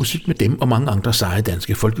købe musik med dem og mange andre seje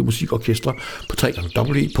danske folkemusikorkestre på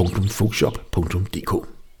www.folkshop.dk.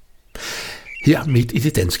 Her midt i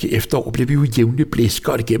det danske efterår bliver vi jo jævnligt blæst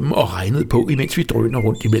godt igennem og regnet på, imens vi drøner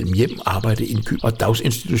rundt imellem hjem, arbejde, indkøb og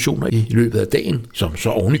dagsinstitutioner i løbet af dagen, som så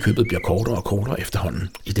oven i købet bliver kortere og kortere efterhånden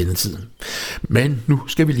i denne tid. Men nu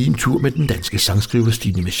skal vi lige en tur med den danske sangskriver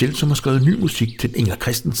Stine Michel, som har skrevet ny musik til Inger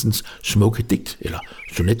Christensens smukke digt, eller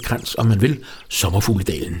sonetkrans, om man vil,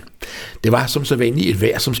 Sommerfugledalen. Det var som sædvanligt et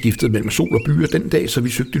vejr, som skiftede mellem sol og byer den dag, så vi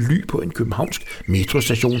søgte ly på en københavnsk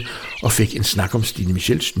metrostation og fik en snak om Stine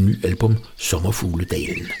Michels nye album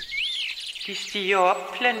Sommerfugledalen. De stiger op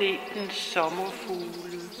planetens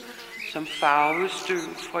sommerfugle, som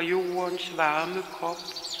farvestøv fra jordens varme krop.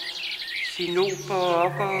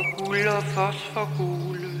 Sinoperokker, guld og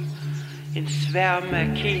fosforgule, en sværm af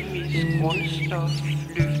kemisk grundstof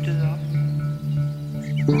løftet op.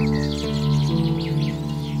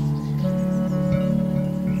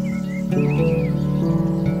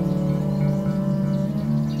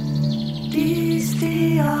 De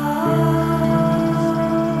stiger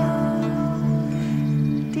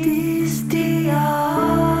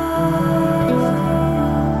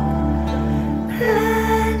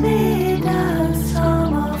planetens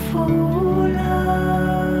sommerfugle,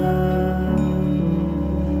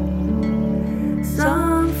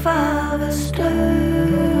 som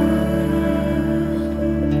farvestøv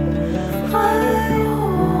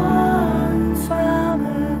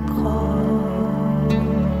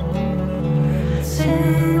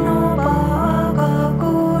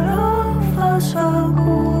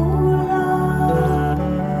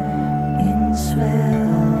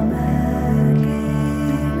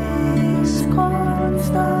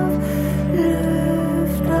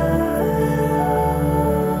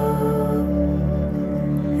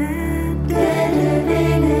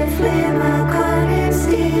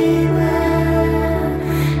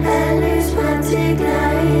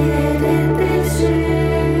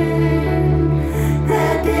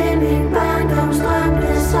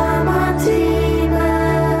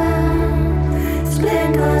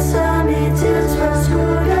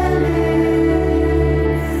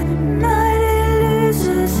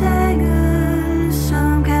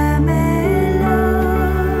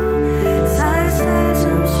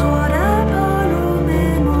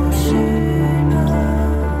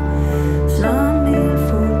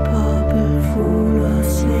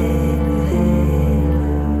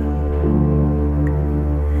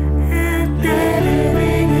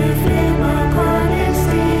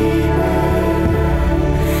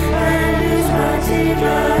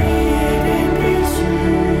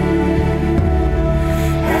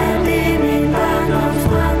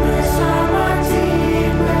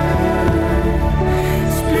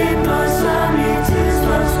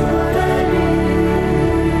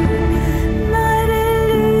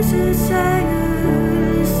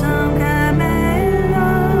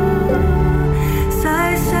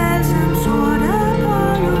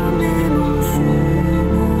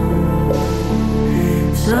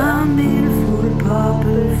som ildfuld,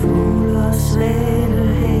 poppelfugl og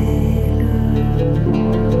svalehale.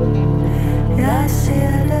 Jeg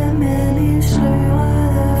ser det med min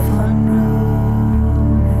slørede fornuft,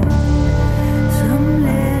 som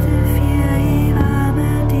lette fjer i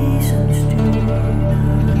varme disens dyner.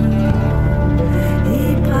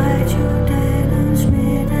 I Breitjordalens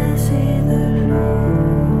middagshede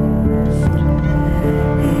luft,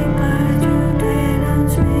 i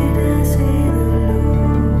Breitjordalens middagshede luft,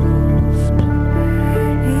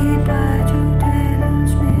 i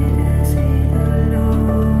Breitjordalens middagshede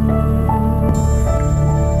luft.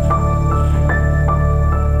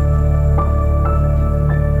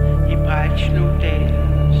 I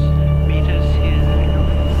Breitjordalens middagshede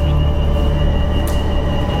luft.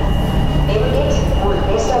 M1 mod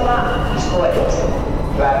Vestermark i spor 1.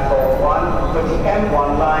 Platform 1 på de M1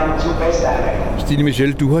 line to Vestermark. Stine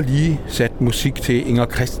Michel, du har lige sat musik til Inger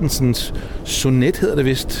Christensens sonet, hedder det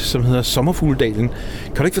vist, som hedder Sommerfugledalen.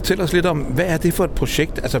 Kan du ikke fortælle os lidt om, hvad er det for et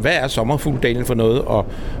projekt? Altså, hvad er Sommerfugledalen for noget, og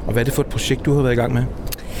hvad er det for et projekt, du har været i gang med?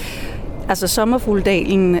 Altså,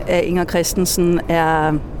 Sommerfugledalen af Inger Christensen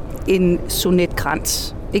er en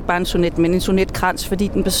sonetkrans. Ikke bare en sonet, men en sonetkrans, fordi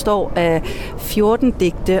den består af 14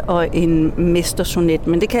 digte og en mestersonet.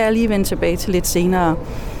 Men det kan jeg lige vende tilbage til lidt senere.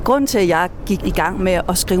 Grunden til, at jeg gik i gang med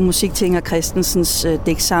at skrive musik til Inger Christensens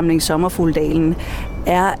digtsamling Sommerfugledalen,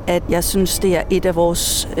 er, at jeg synes, det er et af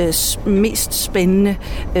vores mest spændende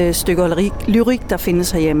stykker lyrik, der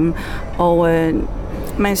findes herhjemme. Og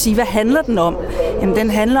man kan sige, hvad handler den om? Jamen, den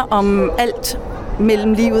handler om alt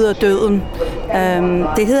mellem livet og døden.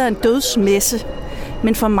 Det hedder en dødsmesse,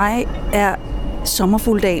 men for mig er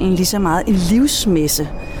Sommerfugledalen lige så meget en livsmesse.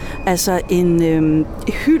 Altså en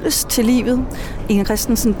hyldest til livet. Inger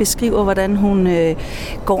Christensen beskriver, hvordan hun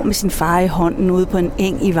går med sin far i hånden ude på en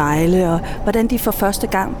eng i Vejle, og hvordan de for første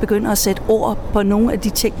gang begynder at sætte ord på nogle af de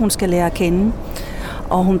ting, hun skal lære at kende.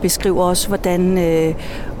 Og hun beskriver også, hvordan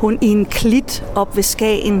hun i en klit op ved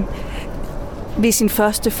Skagen ved sin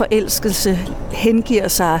første forelskelse hengiver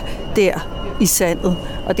sig der i sandet.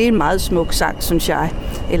 Og det er en meget smuk sang, synes jeg,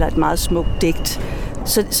 eller et meget smukt digt.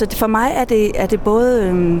 Så for mig er det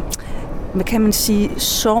både, hvad kan man sige,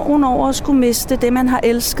 sorgen over at skulle miste det, man har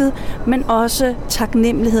elsket, men også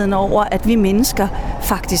taknemmeligheden over, at vi mennesker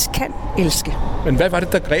faktisk kan elske. Men hvad var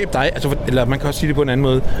det, der greb dig? Altså, eller man kan også sige det på en anden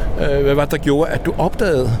måde. Hvad var det, der gjorde, at du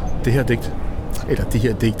opdagede det her digt? Eller de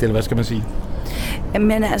her digte, eller hvad skal man sige?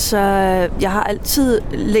 Men altså, jeg har altid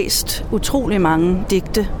læst utrolig mange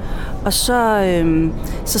digte, og så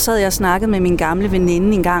sad jeg og snakkede med min gamle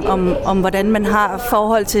veninde en gang om hvordan man har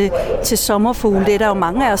forhold til sommerfugle. Det er der jo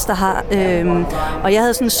mange af os, der har. Og jeg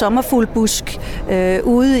havde sådan en sommerfuglebusk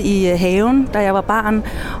ude i haven, da jeg var barn,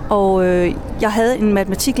 og jeg havde en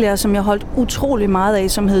matematiklærer, som jeg holdt utrolig meget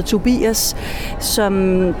af, som hed Tobias,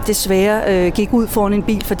 som desværre gik ud foran en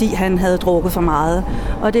bil, fordi han havde drukket for meget.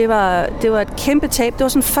 Og det var et kæmpe tab. Det var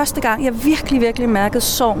sådan første gang, jeg virkelig mærkede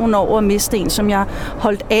sorgen over at miste en, som jeg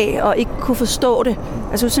holdt af og ikke kunne forstå det. Altså, jeg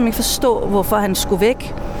kunne simpelthen ikke forstå, hvorfor han skulle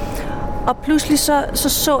væk. Og pludselig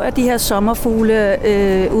så jeg de her sommerfugle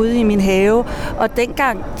ude i min have, og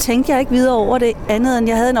dengang tænkte jeg ikke videre over det andet, end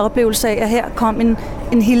jeg havde en oplevelse af, at her kom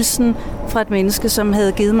en hilsen fra et menneske, som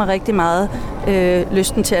havde givet mig rigtig meget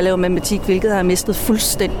lysten til at lave matematik, hvilket jeg har mistet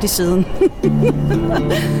fuldstændig siden.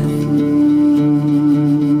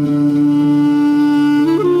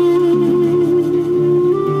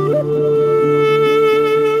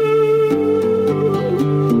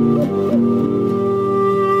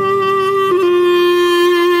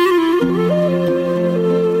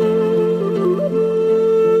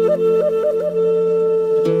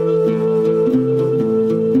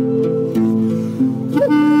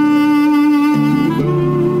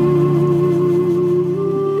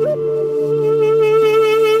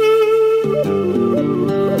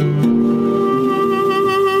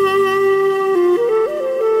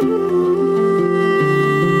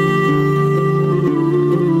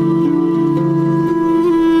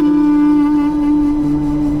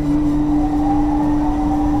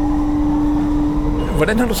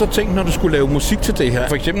 Hvordan har du så tænkt, når du skulle lave musik til det her?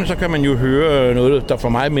 For eksempel så kan man jo høre noget, der for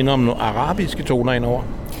mig minder om nogle arabiske toner indover.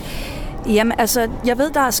 Jamen altså, jeg ved,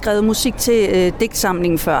 der er skrevet musik til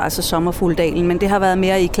digtsamlingen før, altså Sommerfugledalen, men det har været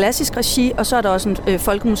mere i klassisk regi, og så er der også en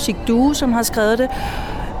folkemusikduo, som har skrevet det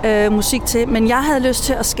musik til. Men jeg havde lyst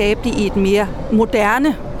til at skabe det i et mere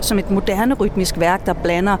moderne, som et moderne rytmisk værk, der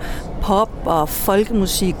blander pop og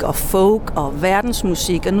folkemusik og folk og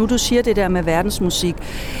verdensmusik. Og nu du siger det der med verdensmusik,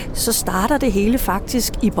 så starter det hele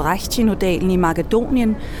faktisk i Breitjordalen i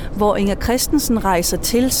Makedonien, hvor Inger Christensen rejser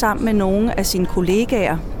til sammen med nogle af sine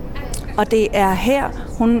kollegaer. Og det er her,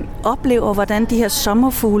 hun oplever, hvordan de her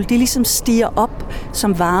sommerfugle, de ligesom stiger op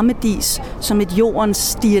som varmedis, som et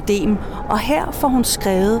jordens diadem. Og her får hun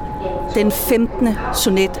skrevet den 15.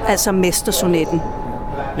 sonet, altså mestersonetten.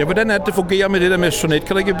 Ja, hvordan er det fungerer med det der med sonet?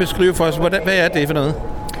 Kan du ikke beskrive for os, hvad er det for noget?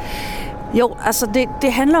 Jo, altså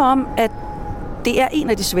det handler om, at det er en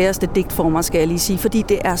af de sværeste digtformer, skal jeg lige sige, fordi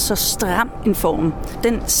det er så stram en form.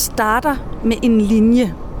 Den starter med en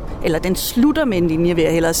linje, eller den slutter med en linje, vil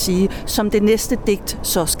jeg hellere sige, som det næste digt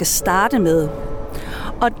så skal starte med.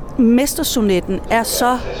 Og mestersonetten er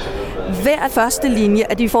så hver første linje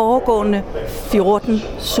af de foregående 14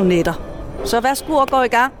 sonetter. Så værsgo og gå i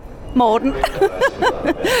gang, Morten.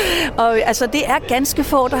 Og altså, det er ganske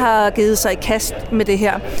få, der har givet sig i kast med det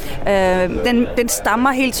her. Den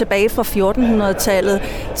stammer helt tilbage fra 1400-tallet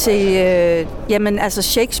til... jamen, altså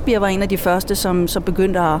Shakespeare var en af de første, som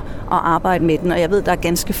begyndte at arbejde med den, og jeg ved, der er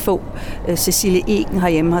ganske få. Cecilie Egen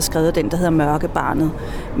herhjemme har skrevet den, der hedder Mørkebarnet.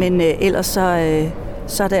 Men ellers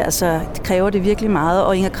så er det altså, det kræver det virkelig meget.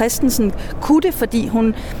 Og Inger Christensen kunne det, fordi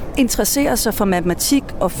hun interesserer sig for matematik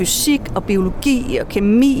og fysik og biologi og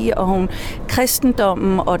kemi og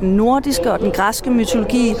kristendommen og den nordiske og den græske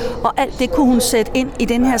mytologi, og alt det kunne hun sætte ind i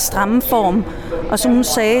den her stramme form. Og som hun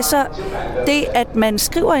sagde, så det, at man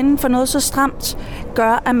skriver inden for noget så stramt,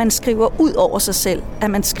 gør, at man skriver ud over sig selv. At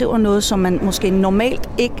man skriver noget, som man måske normalt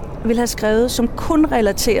ikke ville have skrevet, som kun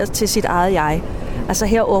relateres til sit eget jeg. Altså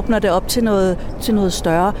her åbner det op til noget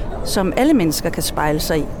større, som alle mennesker kan spejle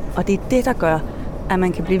sig i. Og det er det, der gør, at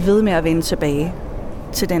man kan blive ved med at vende tilbage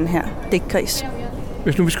til den her digtkreds.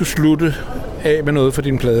 Hvis nu vi skulle slutte af med noget for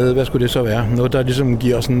din plade, hvad skulle det så være? Noget, der ligesom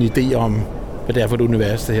giver os en idé om, hvad det er for et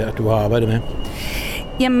univers, det her, du har arbejdet med?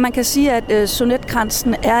 Jamen, man kan sige, at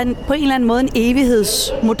sonetkransen er på en eller anden måde en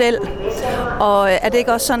evighedsmodel. Og er det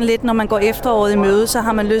ikke også sådan lidt, når man går efteråret i møde, så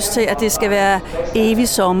har man lyst til, at det skal være evig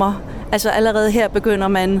sommer? Altså allerede her begynder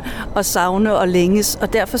man at savne og længes,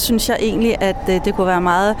 og derfor synes jeg egentlig, at det kunne være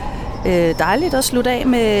meget dejligt at slutte af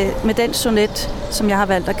med den sonet, som jeg har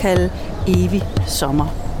valgt at kalde Evig sommer.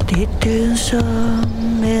 Det er døden som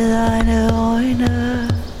med egne øjne.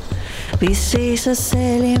 Vi ser sig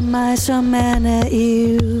selv i mig, som er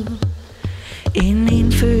naiv. En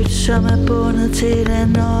indfødt, som er bundet til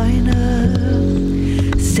den øjne.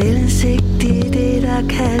 Selvindsigt i det, der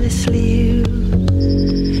kaldes liv.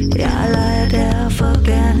 Jeg leger derfor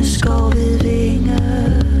gerne skov ved vinge.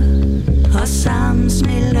 Og sammen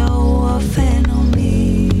smelter over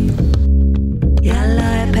fænomen. Jeg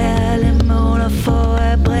leger perlemåler for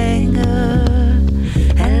at bringe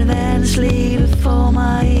alverdens liv for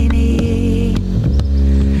mig ind i en.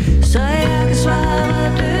 Så jeg kan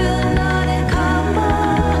svare døden, når den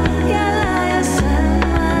kommer. Jeg leger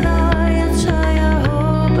sammen, og jeg tør jeg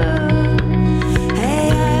håbe,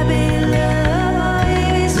 at jeg vil leve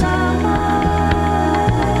evig sommer.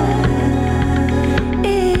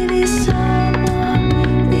 Evig sommer,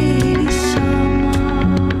 evig sommer.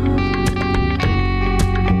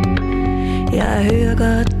 Jeg hører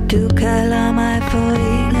godt, du kalder mig for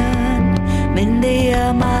ingen, men det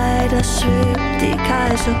er mig, der svøbt i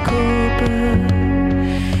kejserkåbe.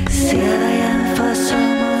 Ser dig igen fra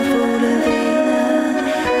sommerfuglevingen.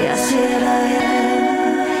 Jeg ser dig igen,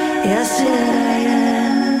 jeg ser dig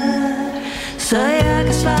igen. Så jeg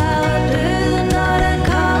kan svare døden, når den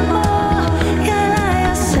kommer. Jeg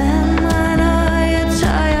leger sammen, og jeg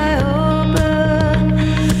tør jeg håbe,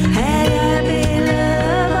 at jeg vil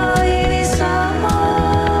leve evig sommer.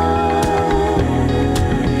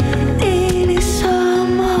 Evig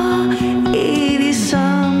sommer, evig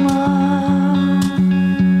sommer.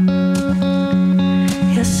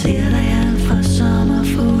 Jeg ser dig igen fra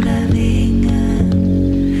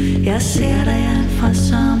sommerfuglevingen. Jeg ser dig igen fra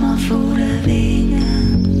sommerfuglevingen.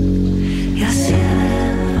 Jeg ser dig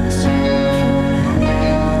igen fra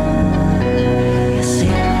sommerfuglevingen. Jeg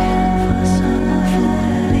ser dig igen fra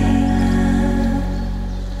sommerfuglevingen.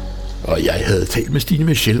 Og jeg havde talt med Stine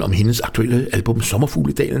Michel om hendes aktuelle album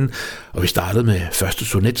Sommerfugledalen, og vi startede med første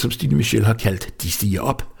sonet, som Stine Michel har kaldt De stiger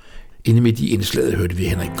op. Inde midt i indslaget hørte vi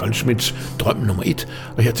Henrik Goldschmidts Drøm nummer 1,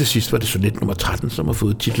 og her til sidst var det sonet nummer 13, som har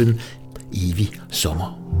fået titlen Evig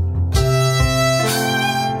sommer.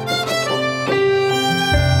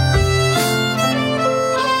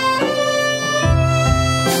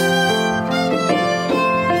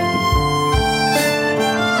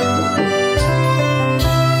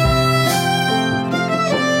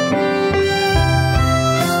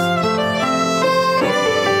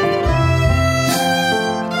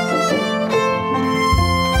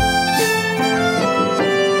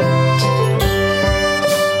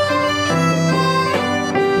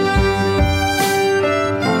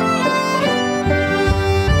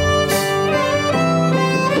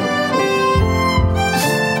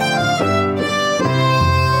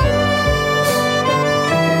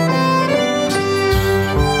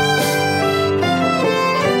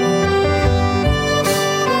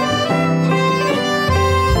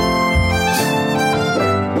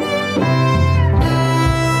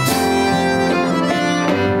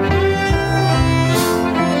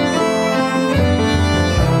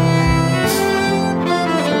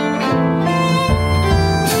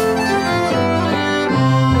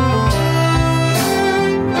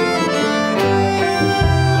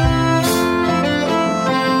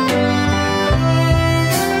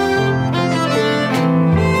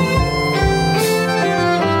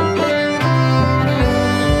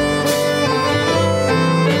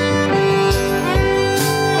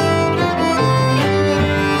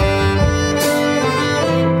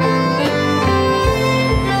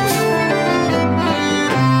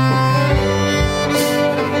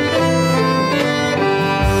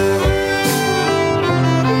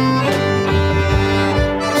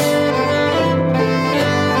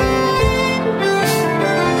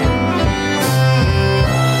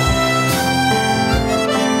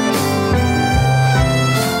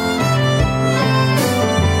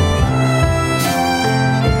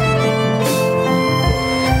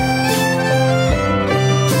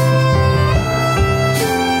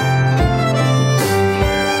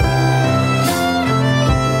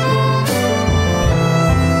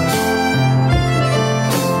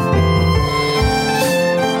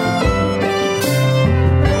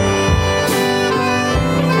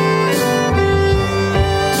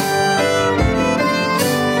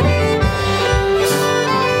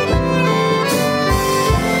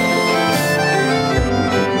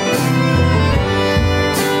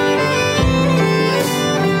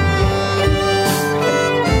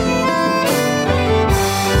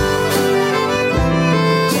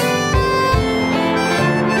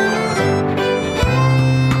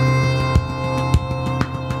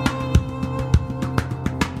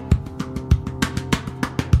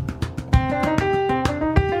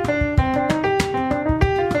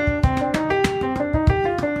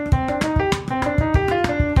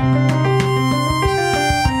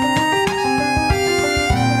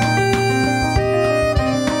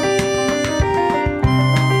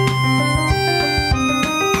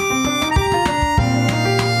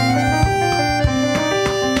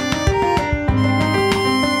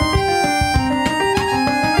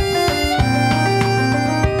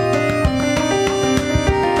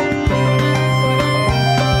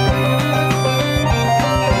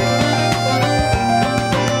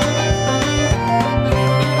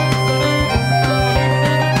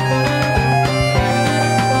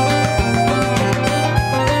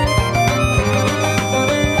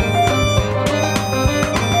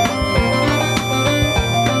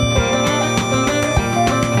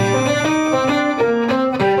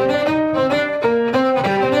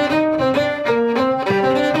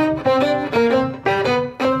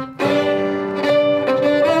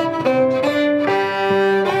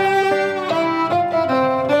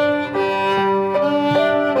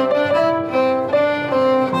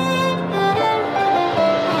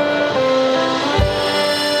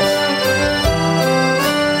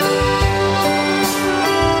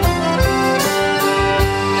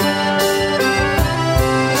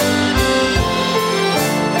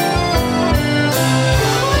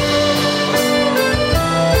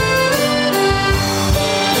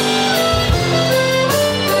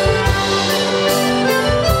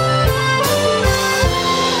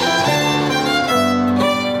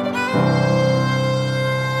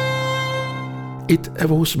 Et af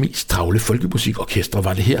vores mest travle folkemusikorkestre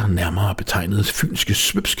var det her, nærmere betegnet Fynske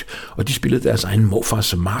Svøbsk, og de spillede deres egen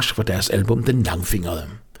Morfars March for deres album Den Langfingrede.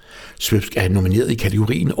 Svøbsk er nomineret i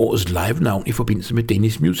kategorien Årets Live-navn i forbindelse med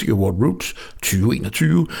Danish Music Award Roots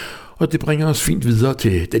 2021, og det bringer os fint videre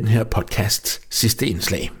til den her podcasts sidste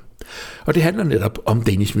indslag. Og det handler netop om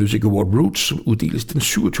Danish Music Award Roots, som uddeles den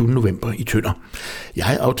 27. november i Tønder.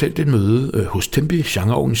 Jeg aftalte et møde hos Tempe,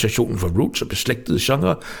 genreorganisationen for Roots og beslægtede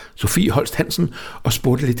genre, Sofie Holst Hansen, og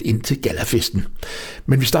spurgte lidt ind til galafesten.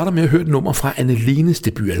 Men vi starter med at høre et nummer fra Anne Lenes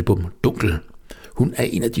debutalbum, Dunkel. Hun er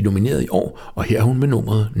en af de nominerede i år, og her er hun med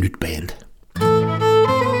nummeret Nyt Band.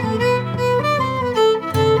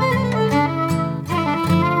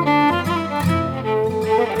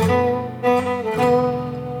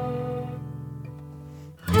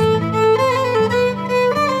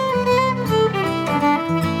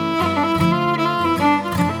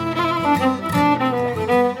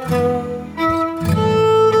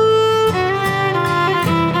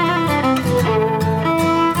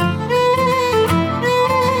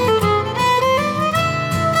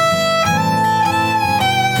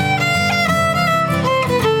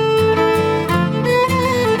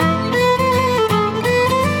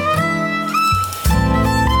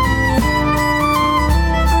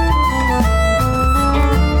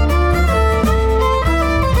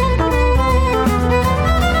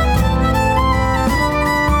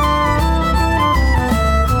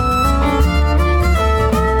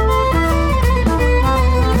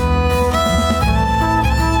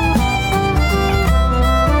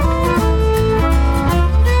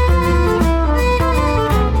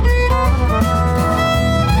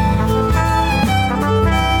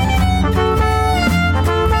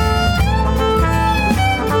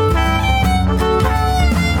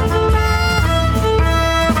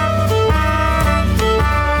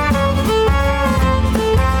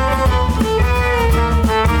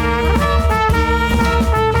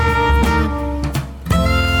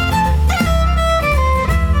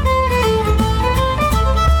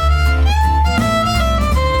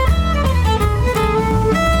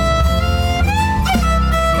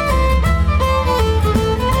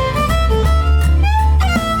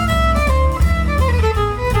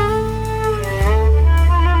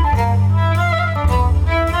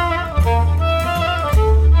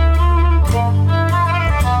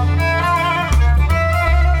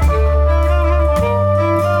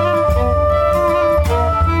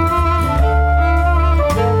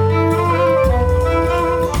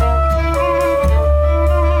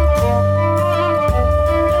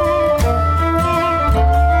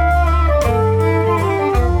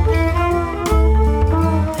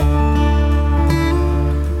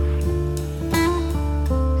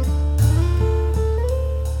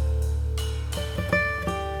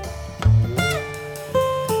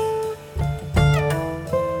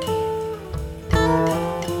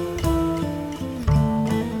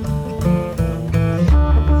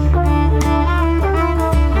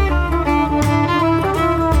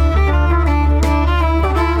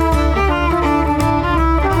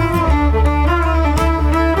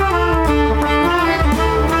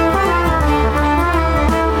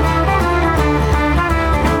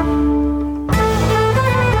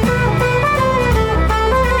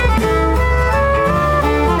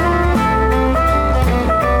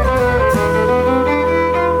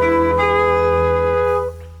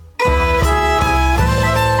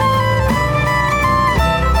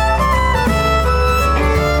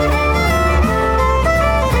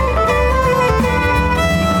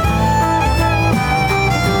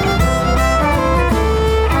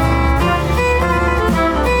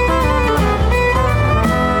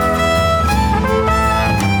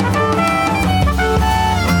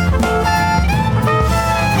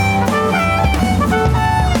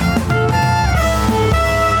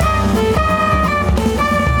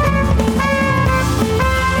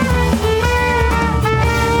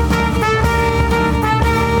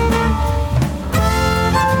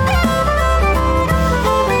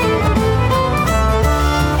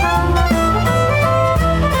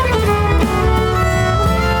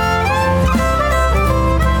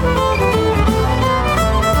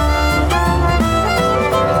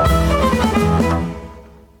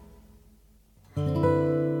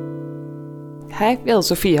 Hej, jeg hedder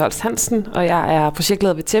Sofie Holst Hansen, og jeg er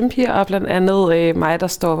projektleder ved Tempe, og blandt andet mig, der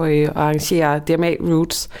står og arrangerer DMA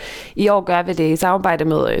Roots. I år gør vi det i samarbejde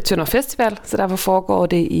med Tønder Festival, så derfor foregår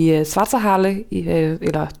det i Svartserhalle,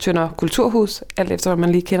 eller Tønder Kulturhus, alt efter hvad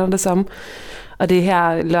man lige kender det som. Og det er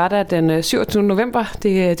her lørdag den 27. november,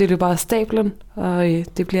 det løber af stablen, og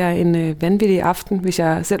det bliver en vanvittig aften, hvis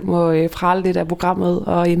jeg selv må prale lidt af programmet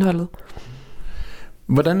og indholdet.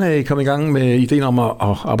 Hvordan er I kommet i gang med ideen om at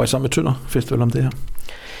arbejde sammen med Tønder Festival om det her?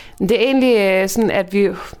 Det er egentlig sådan, at vi...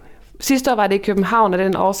 Sidste år var det i København, og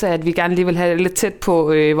den årsag, at vi gerne lige vil have det lidt tæt på,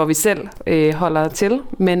 hvor vi selv holder til.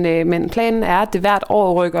 Men planen er, at det hvert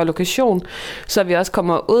år rykker lokation, så vi også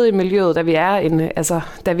kommer ud i miljøet,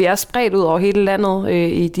 da vi er spredt ud over hele landet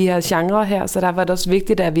i de her genrer her. Så derfor er det også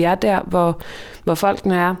vigtigt, at vi er der, hvor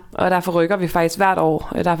folkene er. Og derfor rykker vi faktisk hvert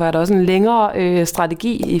år. Derfor er der også en længere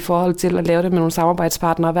strategi i forhold til at lave det med nogle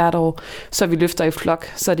samarbejdspartnere hvert år, så vi løfter i flok,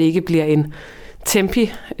 så det ikke bliver en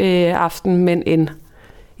tempi-aften, men en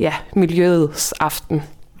miljøets aften.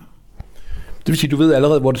 Det vil sige, du ved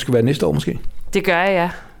allerede, hvor det skal være næste år måske? Det gør jeg, ja.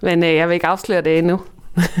 Men jeg vil ikke afsløre det endnu.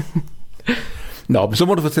 Nå, men så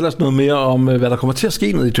må du fortælle os noget mere om, hvad der kommer til at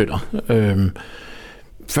ske nede i Tønder.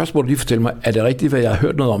 Først må du lige fortælle mig, er det rigtigt, hvad jeg har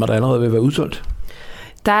hørt noget om, at der allerede vil være udsolgt?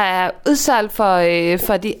 Der er udsolgt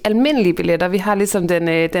for de almindelige billetter. Vi har ligesom den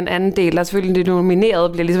anden del, der selvfølgelig de nominerede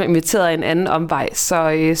bliver ligesom inviteret af en anden omvej,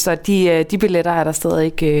 så de billetter er der stadig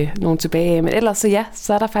ikke nogen tilbage af. Men ellers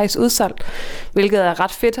så er der faktisk udsolgt, hvilket er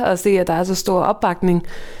ret fedt at se, at der er så stor opbakning.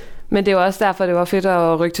 Men det er jo også derfor, det var fedt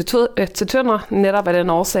at rykke til Tønder, netop af den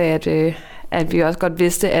årsag, at vi også godt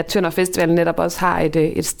vidste, at Tønder Festival netop også har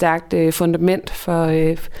et stærkt fundament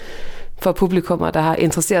for publikummer, der har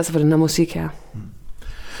interesseret sig for den her musik her.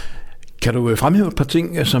 Kan du fremhæve et par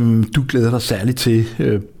ting, som du glæder dig særligt til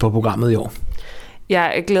på programmet i år?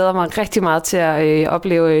 Jeg glæder mig rigtig meget til at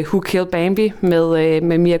opleve Who Killed Bambi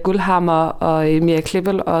med Mia Guldhammer og Mia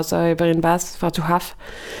Klippel og så Berin Bass fra To Have.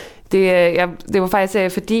 Det var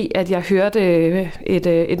faktisk fordi, at jeg hørte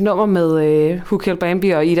et nummer med Who Killed Bambi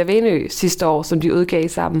og Ida Venø sidste år, som de udgav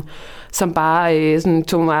sammen, som bare sådan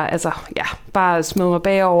tog mig, bare smed mig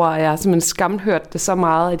bagover, og jeg simpelthen skamhørte det så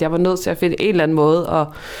meget, at jeg var nødt til at finde en eller anden måde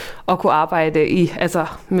at kunne arbejde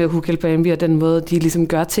med Who Killed Bambi og den måde, de ligesom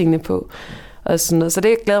gør tingene på. Og sådan noget. Så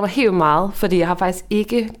det glæder mig helt meget, fordi jeg har faktisk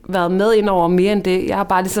ikke været med ind over mere end det. Jeg har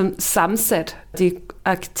bare ligesom sammensat de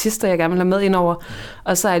artister, jeg gerne vil have med ind over,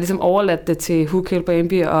 og så har jeg ligesom overladt det til Who Killed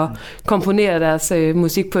Bambi og komponere deres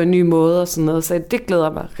musik på en ny måde og sådan noget. Så det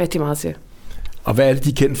glæder mig rigtig meget til. Og hvad er det, de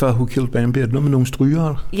er kendt for, Who Killed Bambi? Er det noget med nogle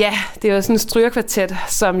strygere? Ja, det er jo sådan en strygerkvartet,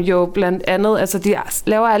 som jo blandt andet, de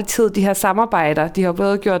laver altid de her samarbejder. De har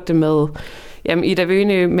både gjort det med Ida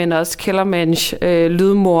Venø, men også Kellermensch,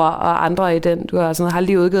 Lydmor og andre i den. Du har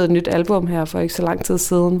lige udgivet et nyt album her for ikke så lang tid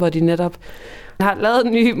siden, hvor de netop har lavet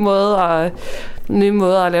en ny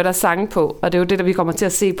måde at lave deres sange på. Og det er jo det, der vi kommer til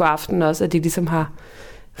at se på aftenen også, at de ligesom har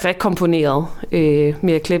rekomponeret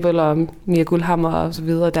Mia Klippel og Mia Guldhammer og så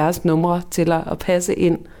videre, deres numre til at passe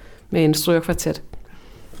ind med en strygerkvartet.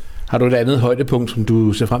 Har du et andet højdepunkt, som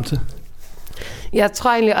du ser frem til? Jeg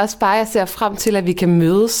tror egentlig også bare, at jeg ser frem til, at vi kan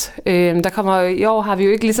mødes. I år har vi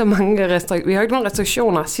jo ikke lige så mange vi har ikke nogen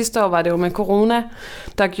restriktioner. Sidste år var det jo med corona,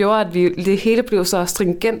 der gjorde, at det hele blev så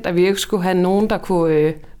stringent, at vi ikke skulle have nogen, der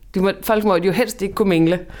kunne... folk må jo helst ikke kunne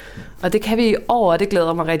mingle. Og det kan vi i år, og det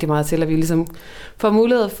glæder mig rigtig meget til, at vi ligesom får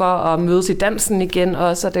mulighed for at mødes i dansen igen.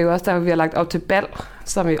 Og så er det jo også der, vi har lagt op til bal,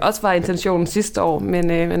 som jo også var intentionen sidste år. Men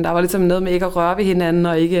der var ligesom noget med ikke at røre ved hinanden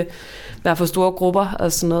og ikke være for store grupper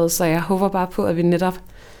og sådan noget. Så jeg håber bare på, at vi netop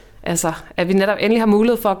endelig har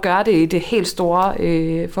mulighed for at gøre det i det helt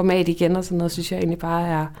store format igen. Og sådan noget, synes jeg egentlig bare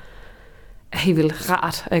er helt vildt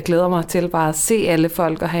rart. Og jeg glæder mig til bare at se alle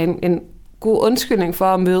folk og have en god undskyldning for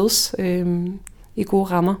at mødes i gode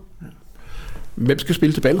rammer. Hvem skal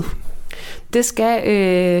spille til ballet? Det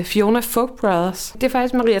skal Fiona Folk Brothers. Det er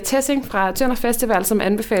faktisk Maria Tessing fra Tønder Festival, som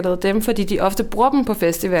anbefalede dem, fordi de ofte bruger dem på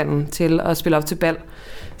festivalen til at spille op til bal.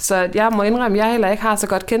 Så jeg må indrømme, at jeg heller ikke har så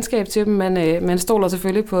godt kendskab til dem, men stoler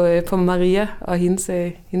selvfølgelig på Maria og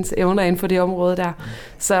hendes evner inden for det område der.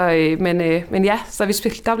 Så, så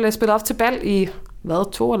der bliver spillet op til bal i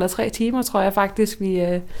 2 eller 3 timer, tror jeg faktisk,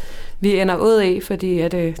 vi ender ud i, fordi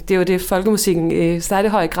det er jo det, folkemusikken i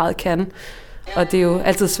særlig høj grad kan. Og det er jo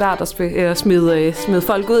altid svært at smide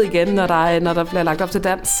folk ud igen, når der bliver lagt op til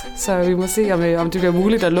dans. Så vi må se, om det bliver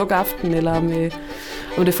muligt at lukke aften, eller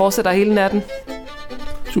om det fortsætter hele natten.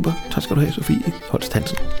 Super. Tak skal du have, Sofie Holst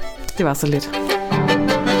Hansen. Det var så lidt.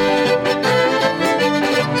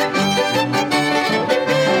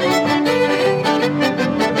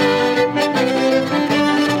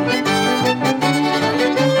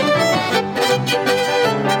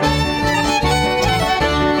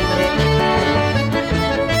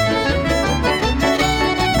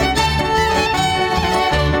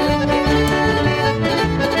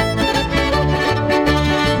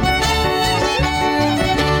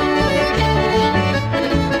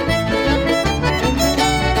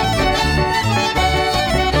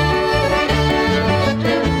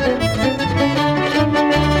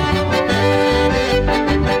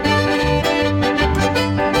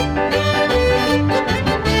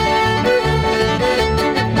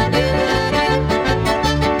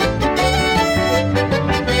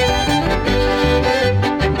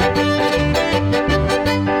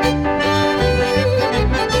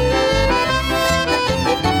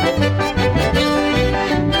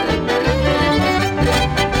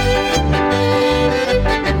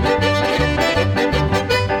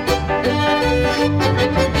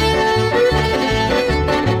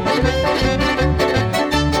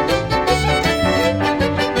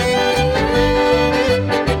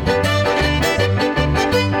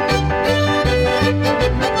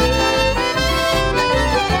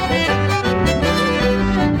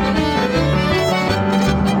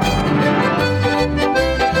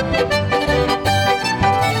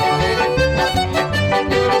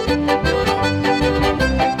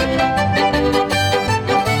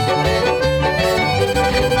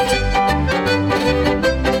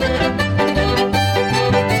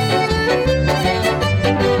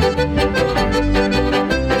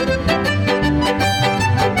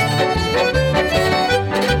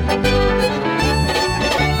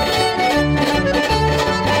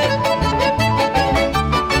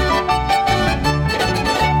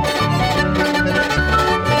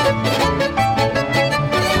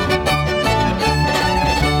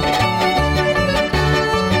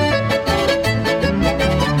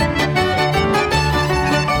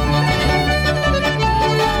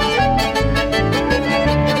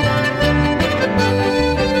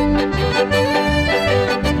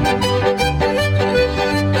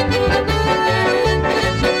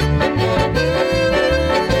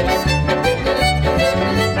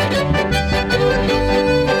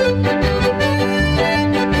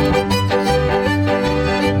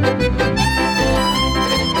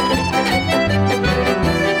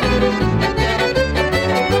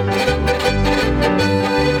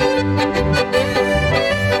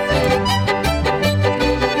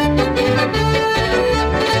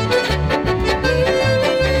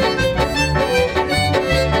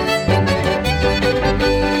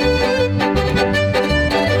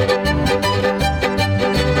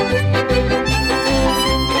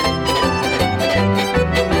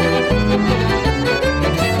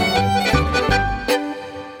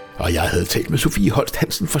 talt med Sofie Holst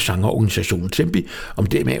Hansen fra genreorganisationen Tempi om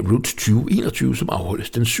DMA Roots 2021, som afholdes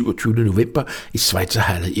den 27. november i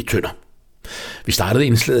Schweizerhalle i Tønder. Vi startede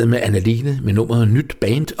indslaget med Annaline med nummeret Nyt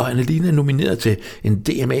Band, og Annaline er nomineret til en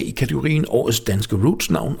DMA i kategorien Årets Danske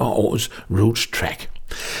Roots-navn og Årets Roots-track.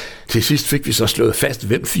 Til sidst fik vi så slået fast,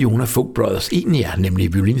 hvem Fiona Folk Brothers egentlig er,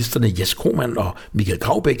 nemlig violinisterne Jes Krohmann og Michael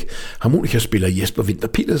Graubæk, harmonikaspiller Jesper Winter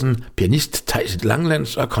Petersen, pianist Theis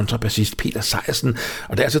Langlands og kontrabassist Peter Sejersen,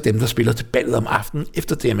 og det er altså dem, der spiller til ballet om aftenen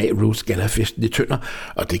efter DMA Roots Gallafesten i Tønder,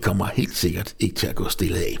 og det kommer helt sikkert ikke til at gå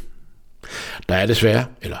stille af. Der er desværre,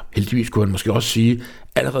 eller heldigvis kunne man måske også sige,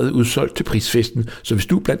 allerede udsolgt til prisfesten, så hvis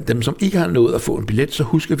du er blandt dem, som ikke har nået at få en billet, så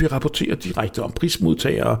husk, at vi rapporterer direkte om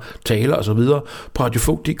prismodtagere, taler osv. på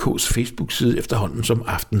radiofolk.dk's Facebook-side efterhånden, som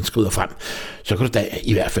aftenen skrider frem. Så kan du da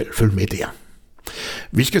i hvert fald følge med der.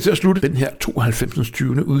 Vi skal til at slutte den her 92.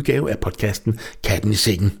 20. udgave af podcasten Katten i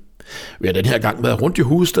Sengen. Vi har den her gang været rundt i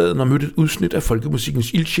hovedstaden og mødt et udsnit af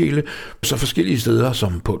folkemusikkens ildsjæle, så forskellige steder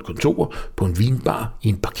som på et kontor, på en vinbar, i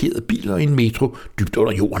en parkeret bil og i en metro dybt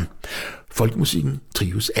under jorden. Folkemusikken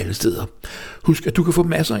trives alle steder. Husk, at du kan få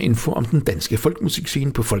masser af info om den danske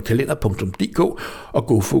folkemusikscene på folkkalender.dk og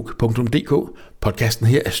gofolk.dk. Podcasten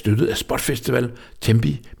her er støttet af Spotfestival,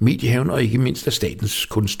 Tempi, Mediehaven og ikke mindst af Statens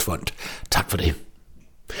Kunstfond. Tak for det.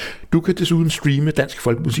 Du kan desuden streame dansk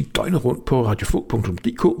folkemusik døgnet rundt på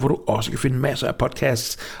radiofolk.dk, hvor du også kan finde masser af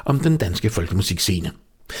podcasts om den danske folkemusikscene.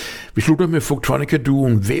 Vi slutter med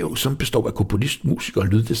Folktronica-duoen Væv, som består af komponist, musiker og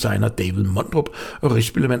lyddesigner David Mondrup og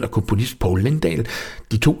rigsspillemand og komponist Paul Lindahl.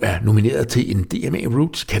 De to er nomineret til en DMA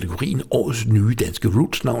Roots-kategorien Årets Nye Danske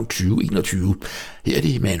Roots-navn 2021. Her er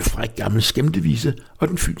de med en fræk gammel skæmtevise og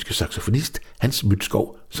den fynske saxofonist Hans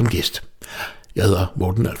Mytskov som gæst. Jeg hedder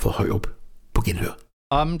Morten Alfred Højrup. På genhør.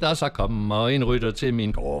 Om der så kommer en rytter til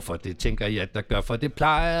min gård, for det tænker jeg, der gør, for det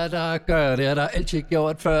plejer der at gøre, det har der altid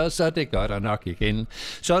gjort før, så det gør der nok igen.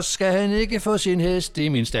 Så skal han ikke få sin hest i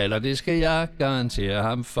min stald, og det skal jeg garantere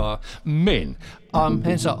ham for. Men om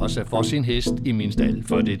han så også får sin hest i min stald,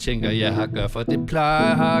 for det tænker jeg har gør, for det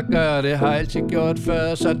plejer har at gøre, det har altid gjort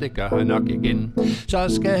før, så det gør han nok igen.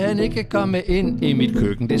 Så skal han ikke komme ind i mit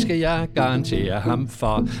køkken, det skal jeg garantere ham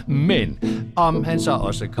for. Men om han så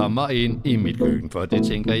også kommer ind i mit køkken, for det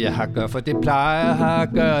tænker jeg har gør, for det plejer har at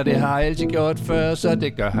gøre, det har altid gjort før, så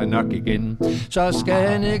det gør han nok igen. Så skal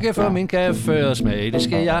han ikke få min kaffe og smag, det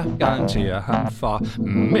skal jeg garantere ham for.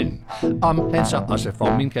 Men om han så også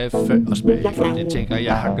får min kaffe og smag, for det tænker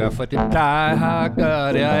jeg har gør, for det plejer har at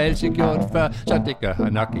gøre, det har altid gjort før, så det gør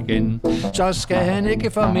han nok igen. Så skal han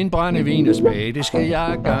ikke få min brændevin og smag, det skal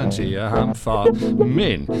jeg garantere ham for.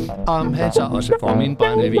 Men om han så også får min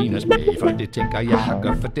brændevin og smag, for det tænker jeg har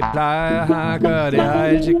gør, for det plejer har at gøre, det har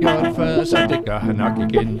altid gjort før, så det gør han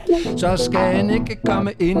nok igen. Så skal han ikke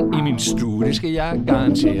komme ind i min stue, det skal jeg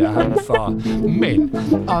garantere ham for. Men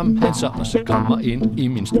om han så også kommer ind i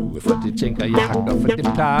min stue, for det tænker jeg har gør, for det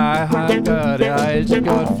plejer har at gøre, det har altid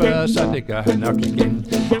gjort før, så det gør han nok igen.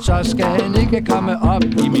 Så skal han ikke komme op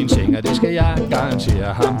i min seng, og det skal jeg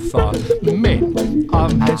garantere ham for. Men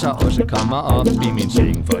om han så også kommer op i min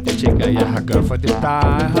seng, for det tænker jeg har gør, for det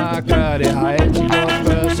plejer har at gøre, det har altid gjort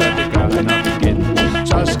før, så det gør han nok igen.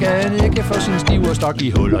 Så skal han ikke få sin stive stok i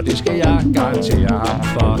huller, det skal jeg garantere ham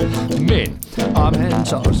for. Men om han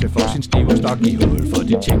så også får sin stive stok i hul, for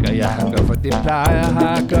det tænker jeg han gør, for det plejer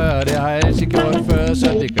har at gøre, det har altid gjort før,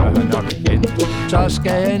 så det gør han nok igen. Så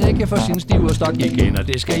skal han ikke få sin stive stok igen, og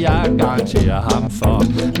det skal jeg garantere ham for.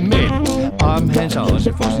 Men om han så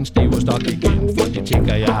også får sin stive stok igen, for det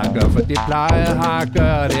tænker jeg han gør, for det plejer har at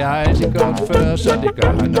gøre, det har altid gjort før, så det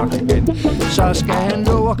gør han nok igen. Så skal han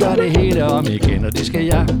love at gøre det hele om igen, og det skal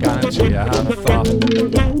jeg garantere ham for.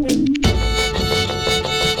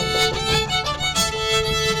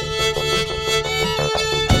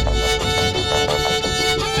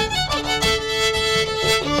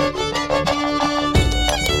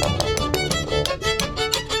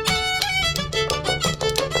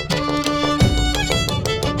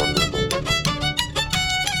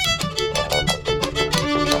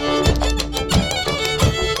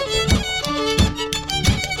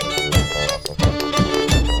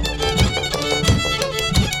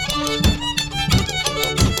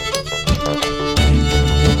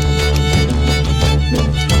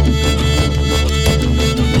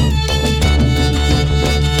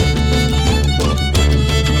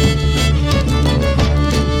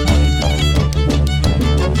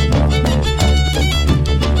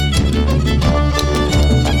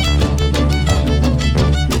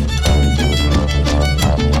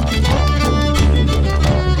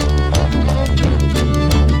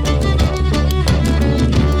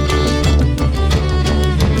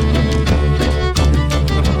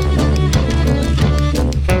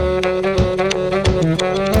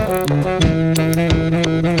 Thank you.